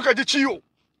wannan da suka ji ciwo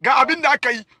ga abin da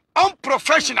aka yi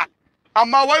unprofessional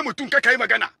amma wai mutum ka kai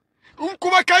magana in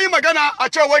kuma kai magana a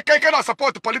ce wai kai kana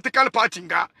support political party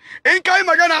ga in kai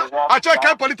magana a ce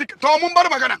kai political to mun bar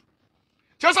magana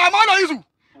sai sa mana yizu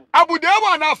abu da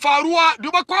yawa na faruwa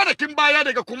duba kwanakin baya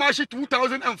daga kumashi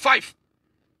 2005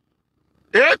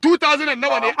 2000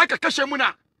 nawa ne aka kashe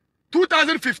muna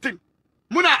 2015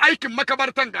 muna aikin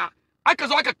makabartan ga aka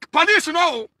zo aka police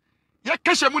no ya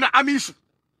kashe muna amisu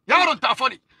yaron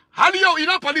tafari hal yau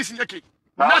ina police yake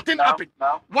nothing happened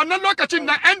wannan lokacin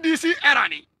na NDC era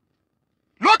ne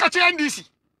lokacin NDC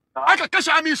aka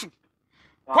kashe amisu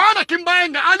kwanakin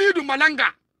bayan ga Alidu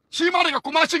Malanga shi ma daga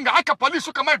kumashin ga aka police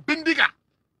suka mai bindiga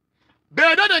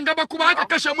bai da gaba kuma aka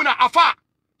kashe muna afa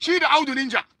shi da Audu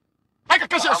Ninja aka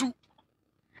kashe su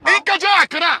in ka je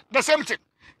Accra da something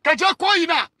ka je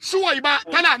koyina Suwaiba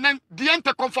tana nan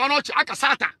diyanta Konfanoci aka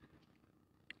sata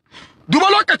duba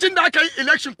lokacin da aka yi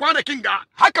election kwanakin ga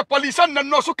haka polisan nan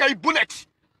no suka yi bullet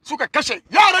suka kashe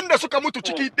yaran da suka mutu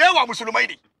ciki dewa musulmai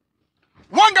ne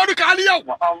wanga duka hali yau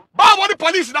ba wani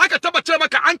police da aka tabbace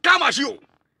maka an kama shi yo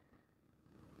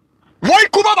wai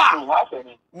kuma ba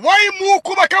wai mu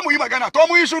kuma kan mu yi magana to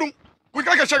mu yi shiru ku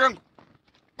kake shagan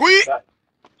ku yi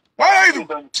wai idu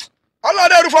Allah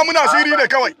da rufa muna asiri ne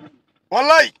kawai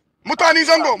wallahi mutani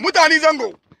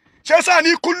zango shi yasa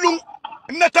ni kullum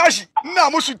in na tashi ina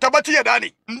musu tabati ya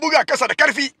dane in buga kasa da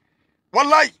karfi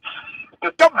wallahi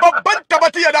babban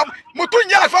tabati ya da mutun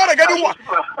ya fara ganin wa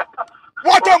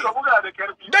wato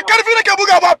da karfi nake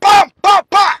buga ba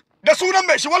pa da sunan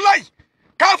mai shi wallahi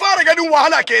ka fara ganin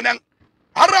wahala kenan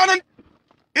har ranan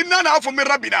inna na afu min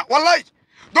rabbina wallahi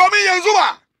domin yanzu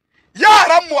ba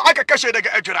yaran mu aka kashe daga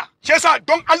Ejura shi yasa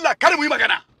don Allah kar mu yi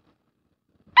magana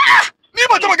ni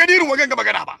ba taba gani irin wagan ga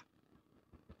magana ba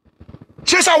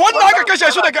shi yasa wanda aka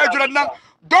kashe shi daga Ejuran nan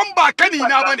don ba kani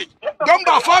na bane don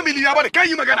ba family na bane kan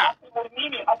yi magana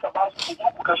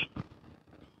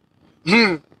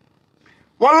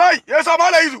wallahi yasa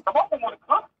ba la yizu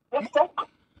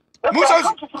mun san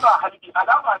su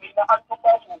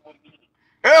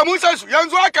mun san su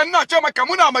yanzu haka ina ce maka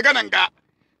muna maganan ga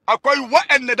akwai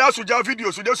waɗanda da su ja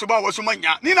video su je su ba wasu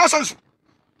manya ni na san su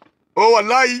oh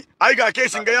wallahi ai ga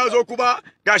kesin ga yazo kuma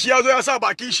gashi yazo ya sa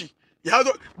bakin shi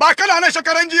yazo ba kana nan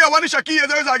shakaran jiya wani shaki ya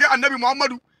zo zage annabi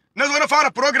Muhammadu nazo na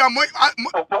fara program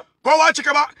kowa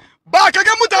cika ba ka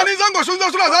ga mutanen zango sun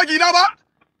zo suna zagi na ba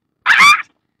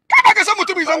kada ka san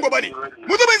mutumin zango bane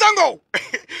mutumin zango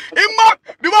in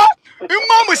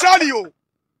ma misali yo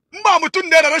in ba mutun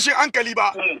da rashin hankali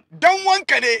ba dan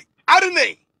wanka ne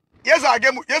arne ya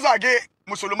zage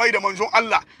musulmai da manzon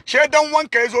Allah she dan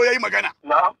wanka yazo yayi magana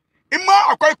in ma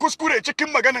akwai kuskure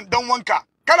cikin maganan dan wanka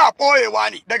kana boyewa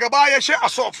ne daga baya she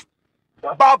asof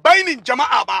ba bainin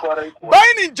jama'a ba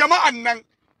bainin jama'an nan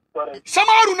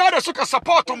samaruna da suka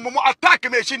support mu attack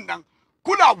me shin nan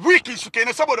kuna wiki su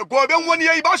kenan saboda goben wani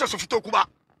yayi ba su fito kuma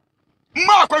in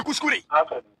ma akwai kuskure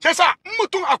sai sa in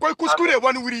mutum akwai kuskure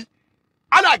wani wuri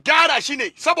ana gyara shi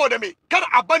ne saboda me kar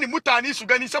a bani mutane su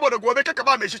gani saboda gobe kaka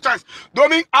ba mai shi chance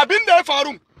domin abin da ya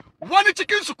faru wani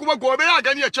cikin su kuma gobe ya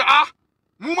gani ya ce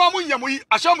mu ma mun yamu yi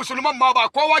ashe musulman ma ba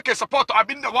kowa ke support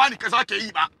abin da wani kaza ke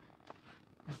yi ba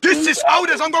this is how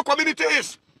the Zango community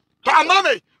is to amma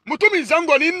me mutumin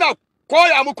Zango ni ina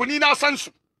koya muku ni na san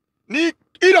su ni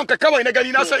idon ka kawai na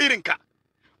gani na san irin ka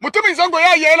mutumin Zango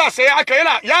ya yana sai aka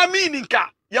ya mininka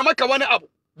ya maka wani abu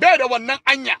bai da wannan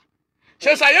anya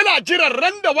sai sa yana jiran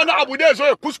ran da wani abu da zo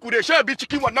ya kuskure shi bi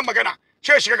cikin wannan magana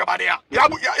shi shiga gaba daya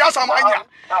ya samu anya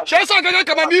sai sa kaga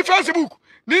kamar ni Facebook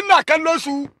ni ina kallon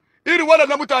su irin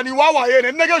wadannan mutane wawaye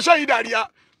ne na shan dariya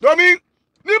domin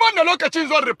ni ban da lokacin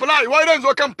zon reply wai ran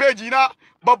zo kan page na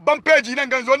babban page nan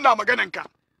gan zo ina maganan ka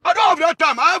I don't have that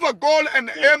time I have a goal and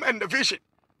aim and the vision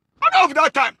I don't have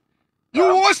that time you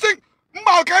wasting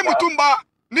ba kai mutum ba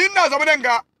ni ina zama nan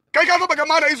ga kai ka taba ga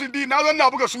mana izindi na zo na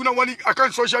buga sunan wani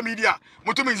akan social media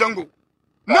mutumin Zango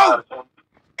no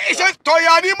to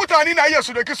ya ni mutane na iya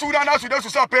su da ki suna na su da su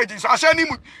sa page su ashe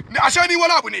ni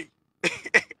wala abu ne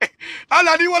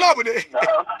Allah ni wala abu ne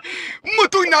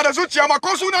mutum na da zuciya ma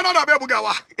ko suna na da bai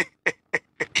bugawa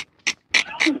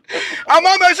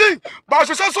amma mai shi ba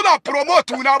su san suna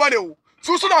promote na bane o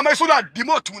su suna mai suna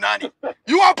demote na ne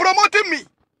you are promoting me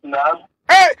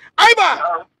ai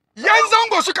ba yan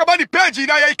Zango suka bani page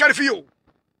na yayi karfi yau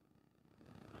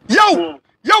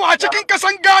a cikin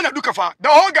kasan Ghana duka fa da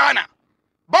ho Ghana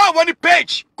ba wani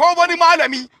page ko wani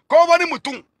malami ko wani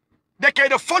mutum da ke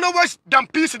da followers dan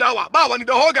peace dawa ba wani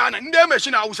da ho Ghana inda mai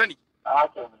shi na Hausa ne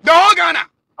da ho Ghana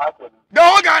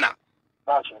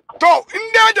to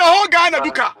inda da ho Ghana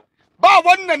duka ba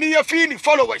wannan ni ya fi ni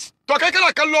followers to kai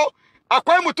kana kallo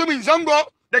akwai mutumin Zango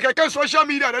da ke kan social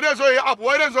media da zai zo ya abu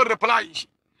wai zai zo reply shi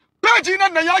page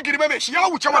nan ya girme mai shi ya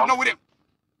wuce wannan wurin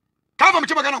ka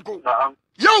fahimci maganan ko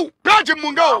yau page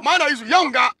mun ga mana yizu yau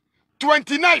ga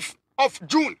 29th of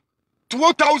June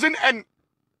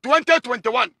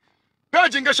 2021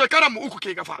 page ga shekara mu uku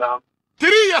ke gafa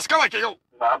 3 years kawai ke yau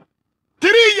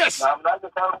 3 years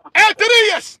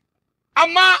 3 years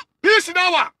amma peace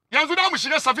dawa yanzu da mu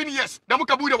shiga 7 years da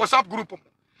muka bude WhatsApp group mu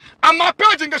amma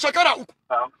page ga shekara uku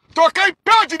to kai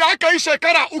page da aka yi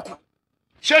shekara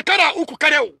uku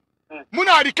kareu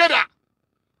muna rike da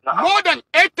more than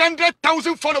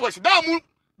 800,000 followers da mu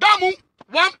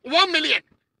 1 million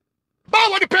ba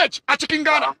wani page a cikin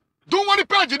Ghana don wani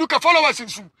page duka followers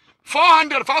su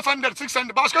 400 500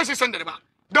 600 ba su kai 600 ba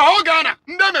da ho Ghana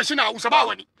inda mai shi na Hausa ba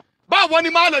wani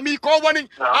malami ko wani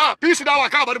peace dawa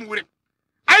ka bar mu wurin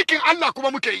aikin Allah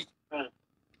kuma muke yi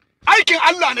aikin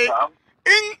Allah ne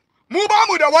in mu ba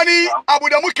mu da wani abu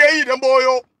da muke yi dan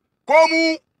boyo ko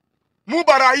mu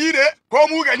barayi ne ko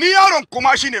mu ga ni yaron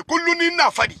kuma shine kullun ni na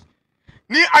fadi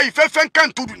ni aifaffen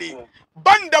kan tudu ne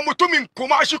banda mutumin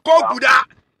kuma shi ko guda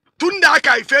tunda aka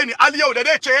haife ni al yau da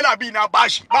dai ce yana bi na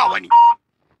bashi ba wani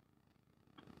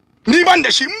ni ban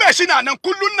da shi me shi na nan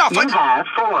kullun na fadi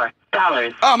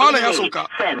malam ya sauka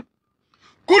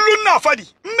kullun na fadi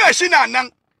me shi na nan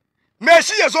me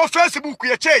shi ya zo Facebook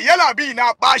ya ce yana bi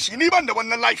na bashi ni ban da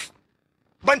wannan life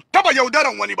ban taba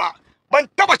yaudaran wani ba ban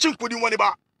taba cin kudin wani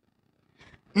ba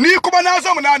ni kuma na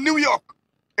zama na New York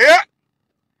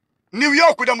New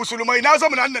York da musulmai na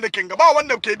zama nan da kinga ba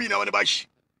wanda ke bi na wani bashi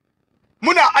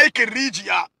muna aikin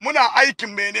rijiya muna aikin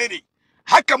menene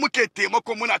haka muke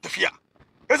taimako muna tafiya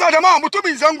yasa jama'a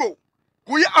mutumin zango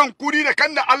ku yi ankuri da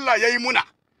kan da Allah yayi muna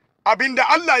abinda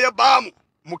Allah ya bamu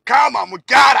mu kama mu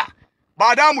gyara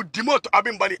ba da mu demote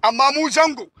abin bane amma mu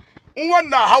zango in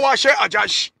wannan hawa shay a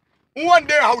jashi in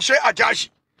wanda ya haushe a jashi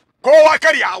kowa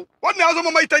kar ya hau wannan ya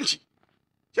zama maitanci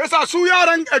yasa su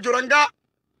yaran Ejuranga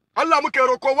Allah muke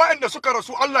roko waɗanda suka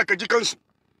rasu Allah ka ji kansu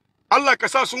Allah ka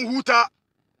sa sun huta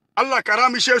Allah ka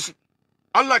ramishe su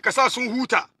Allah ka sa sun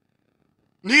huta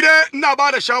ni dai ina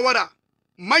ba da shawara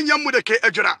manyanmu da ke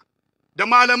Ejura da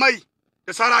malamai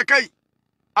da sarakai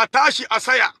a tashi a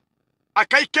saya a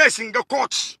kai kesin ga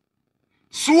court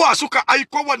suwa suka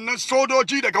aiko wannan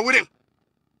sojoji daga wurin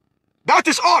that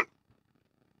is all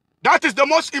that is the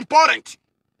most important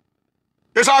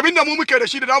yasa abinda mu muke da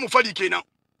shi da zamu fadi kenan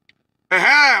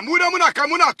mu da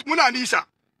muna nisa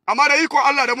amma da iko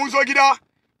Allah da mun zo gida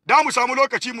da mu samu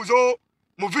lokaci mu zo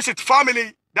mu visit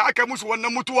family da aka musu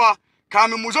wannan mutuwa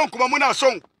kamin mu zo kuma muna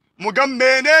son mu ga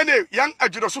menene yan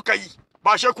Ejura suka yi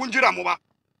ba she kun jira mu ba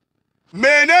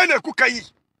menene kuka yi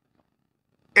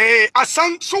a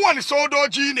san su wani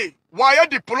sojoji ne waye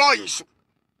deploying su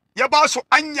ya ba su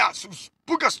anya su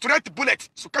buga straight bullet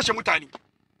su kashe mutane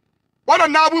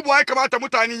waɗannan abubuwa ya kamata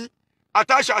mutane a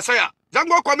tashi a saya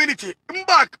zango community in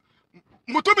ba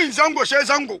mutumin zango she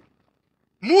zango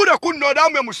mu da kunno da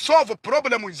mu solve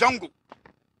problem zango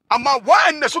amma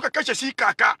waɗanda suka kashe shi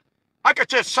kaka aka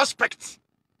ce suspect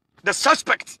the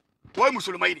suspect wai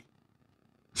musulmai ne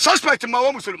suspect ma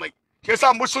wai musulmai ke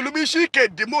sa musulmi shi ke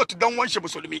demote dan wanshi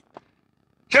musulmi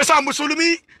ke sa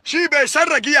musulmi shi bai san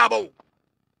ragiya ba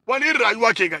wani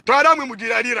rayuwa ke ga to da mu ji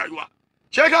dadi rayuwa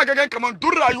she ka ga kaman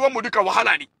duk rayuwar mu duka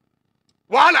wahala ne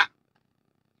wahala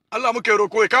Allah muke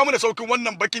roko ya kawo mu da saukin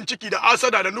wannan bakin ciki da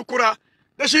asada da nukura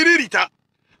da shiririta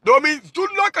domin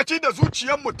duk lokaci da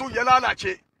zuciyar mutum ya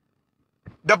lalace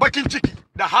da bakin ciki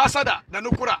da hasada da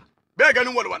nukura bai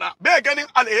ganin walwala bai ganin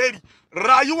alheri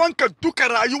rayuwanka duka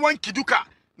rayuwanki duka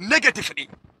negative ne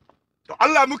to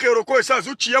Allah muke roko ya sa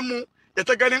zuciyar mu ya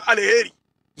ta ganin alheri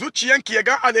zuciyanki ya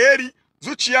ga alheri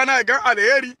zuciyana ya ga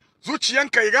alheri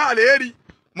zuciyanka ya ga alheri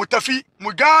mu tafi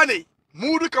mu gane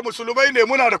mu duka musulmai ne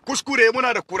muna da kuskure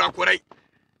muna da kurakurai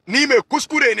ni mai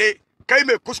kuskure ne kai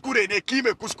mai kuskure ne ki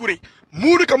mai kuskure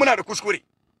mu duka muna da kuskure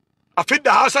a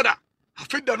fidda hasada a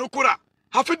fidda nukura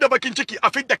a fidda bakin ciki a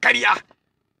fidda kariya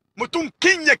mutum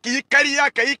kin ya ki kariya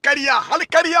kai kariya hal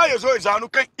kariya ya zo ya zanu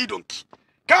kan idonki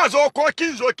ka zo ko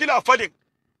kin zo kila fadin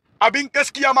abin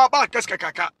gaskiya ma ba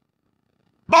gaskata ka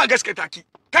ba gaskata ki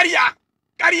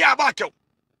kariya ba kyau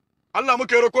Allah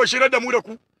muke roko shirar da mu da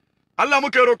ku Allah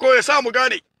muke roko ya sa mu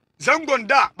gane zangon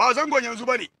da ba zangon yanzu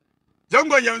bane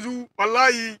zangon yanzu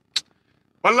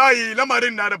wallahi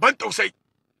lamarin na da ban tausai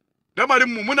lamarin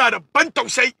mu muna da ban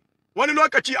tausai wani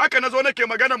lokaci aka nazo nake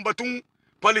maganan batun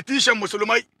politician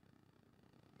musulmai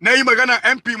nayi maganan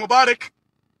MP Mubarak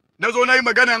nazo nayi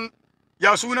maganan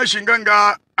ya sunan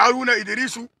shinganga Haruna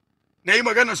Idrisu nayi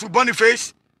maganan su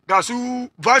Boniface ga su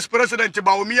Vice President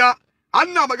Bawumia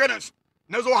anna maganan su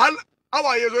nazo hal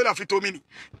awaye zo yana fito mini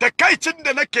takaicin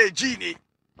da nake ji ne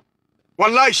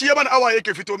wallahi shi yaban awaye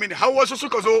yake fito mini har wasu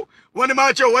suka zo wani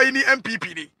ma ce wai ni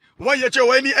MPP ne wani ya ce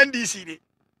wai ni NDC ne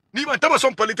ni ban taba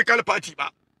son political party ba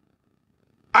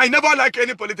I never like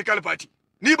any political party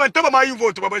ni ban taba ma yin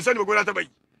vote ba ban sani ba gona taba yi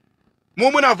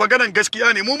mu muna maganan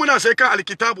gaskiya ne mu muna sai kan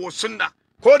alkitabu was sunna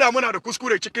ko da muna da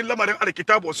kuskure cikin lamarin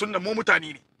alkitabu was sunna mu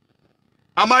mutane ne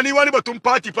amma ni wani batun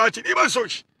party ni ban so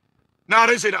shi na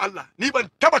ran da Allah ni ban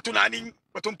taba tunanin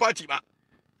batun party ba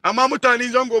amma mutane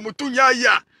zango mutun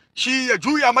ya shi ya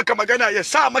juya maka magana ya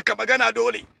sa maka magana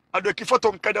dole a doki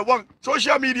foton ka da wan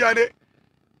social media ne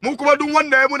mu kuma duk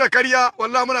wanda ya muna kariya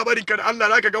wallahi muna barin ka da Allah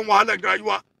zaka gan wahalar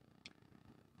rayuwa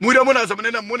mu da muna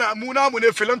zamanin nan mu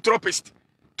ne philanthropist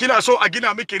kina so a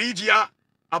gina miki rijiya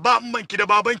a ba amman ki da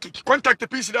babanki ki contact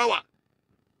peace dawa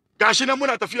gashi nan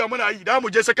muna tafiya muna yi da mu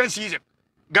je second season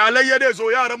ga layya da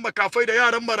zo yaran makafai da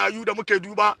yaran marayu da muke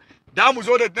duba da mu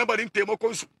zo da nabarin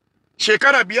taimakon su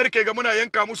shekara 5 ke ga muna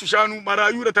yanka musu shanu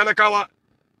marayu da talakawa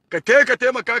ka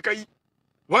taimaka ka yi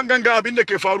wangan ga abin da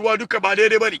ke faruwa duka ba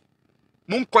daidai bane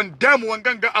mun condemn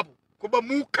wangan ga abu kuma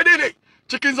mu kade ne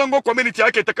cikin zango community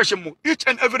ake ta kashin mu each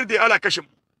and every day ala kashin mu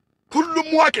kullum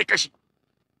mu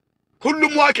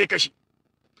ake kashi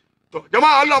to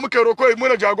jama'a Allah muke roko yi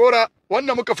muna jagora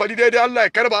wannan muka fadi daidai Allah ya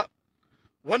karba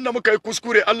wannan muka yi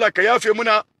kuskure Allah ka yafe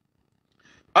muna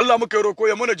Allah muke roko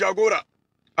ya muna jagora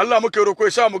Allah muke roko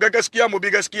ya sa mu ga gaskiya mu bi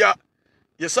gaskiya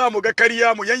ya sa mu ga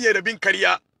kariya mu yanye da bin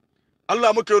kariya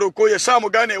Allah muke roko ya sa mu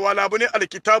gane wala bune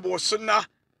alkitabu was sunna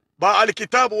ba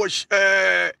alkitabu was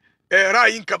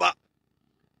ra'ayinka ba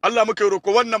Allah muke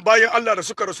roko wannan bayan Allah da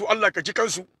suka rasu Allah ka ji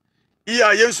kansu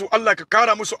iyayensu Allah ka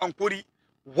kara musu ankuri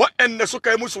waɗanda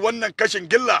suka yi musu wannan kashin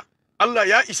gilla Allah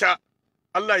ya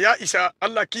isa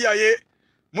Allah kiyaye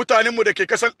mutanenmu da ke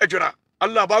kasan Ejura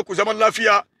Allah ba ku zaman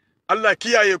lafiya Allah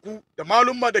kiyaye ku da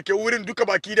malumma da ke wurin duka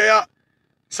baki daya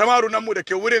samarunanmu da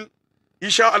ke wurin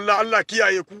insha Allah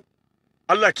kiyaye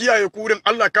ku wurin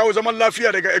Allah kawo zaman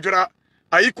lafiya daga Ejura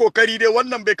ayi kokari dai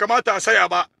wannan bai kamata a saya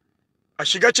ba a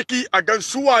shiga ciki a gan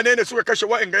su wane ne suka kashe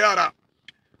wa'in ga yara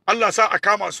Allah sa a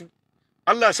kama su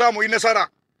Allah sa mu yi nasara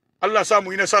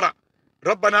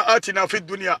ربنا آتنا في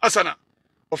الدنيا حسنة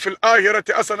وفي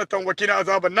الآخرة حسنة وقنا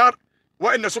عذاب النار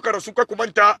وإن سكر سككم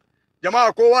أنت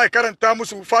جماعة كوا karanta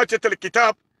musu fatihatul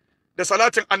kitab da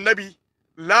salatin annabi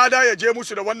lada ya je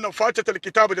musu da wannan fatihatul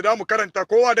kitab da zamu karanta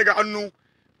kowa daga annu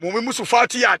mu musu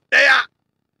fatiha daya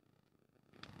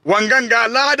wanganga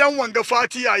ladan wanga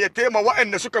fatiha ya tema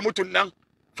wa'anda suka mutun nan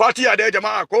fatiha daya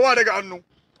jama'a kowa daga annu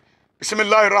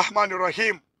bismillahir rahmanir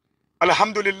rahim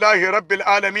alhamdulillahi rabbil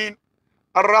alamin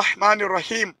الرحمن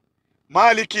الرحيم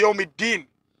مالك يوم الدين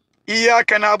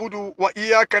إياك نعبد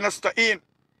وإياك نستعين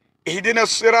اهدنا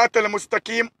الصراط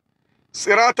المستقيم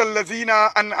صراط الذين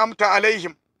أنعمت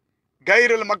عليهم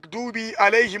غير المغضوب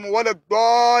عليهم ولا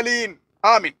الضالين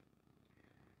آمين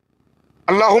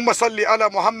اللهم صل على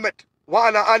محمد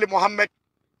وعلى آل محمد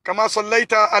كما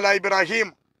صليت على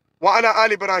إبراهيم وعلى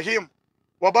آل إبراهيم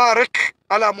وبارك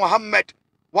على محمد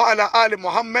وعلى آل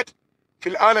محمد في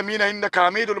العالمين إنك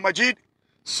حميد المجيد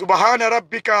سبحان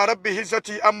ربك رب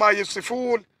العزة عما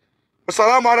يصفون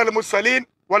وسلام على المرسلين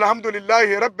والحمد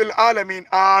لله رب العالمين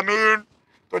آمين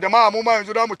to jama'a mu ma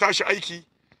yanzu da mu tashi aiki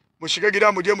mu shiga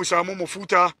gida mu je mu samu mu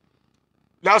futa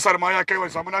lasar ma ya kai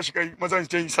wani samu na shiga mazan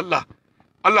je sallah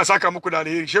Allah saka muku da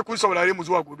alheri she kun saurare mu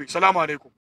zuwa gobe assalamu alaikum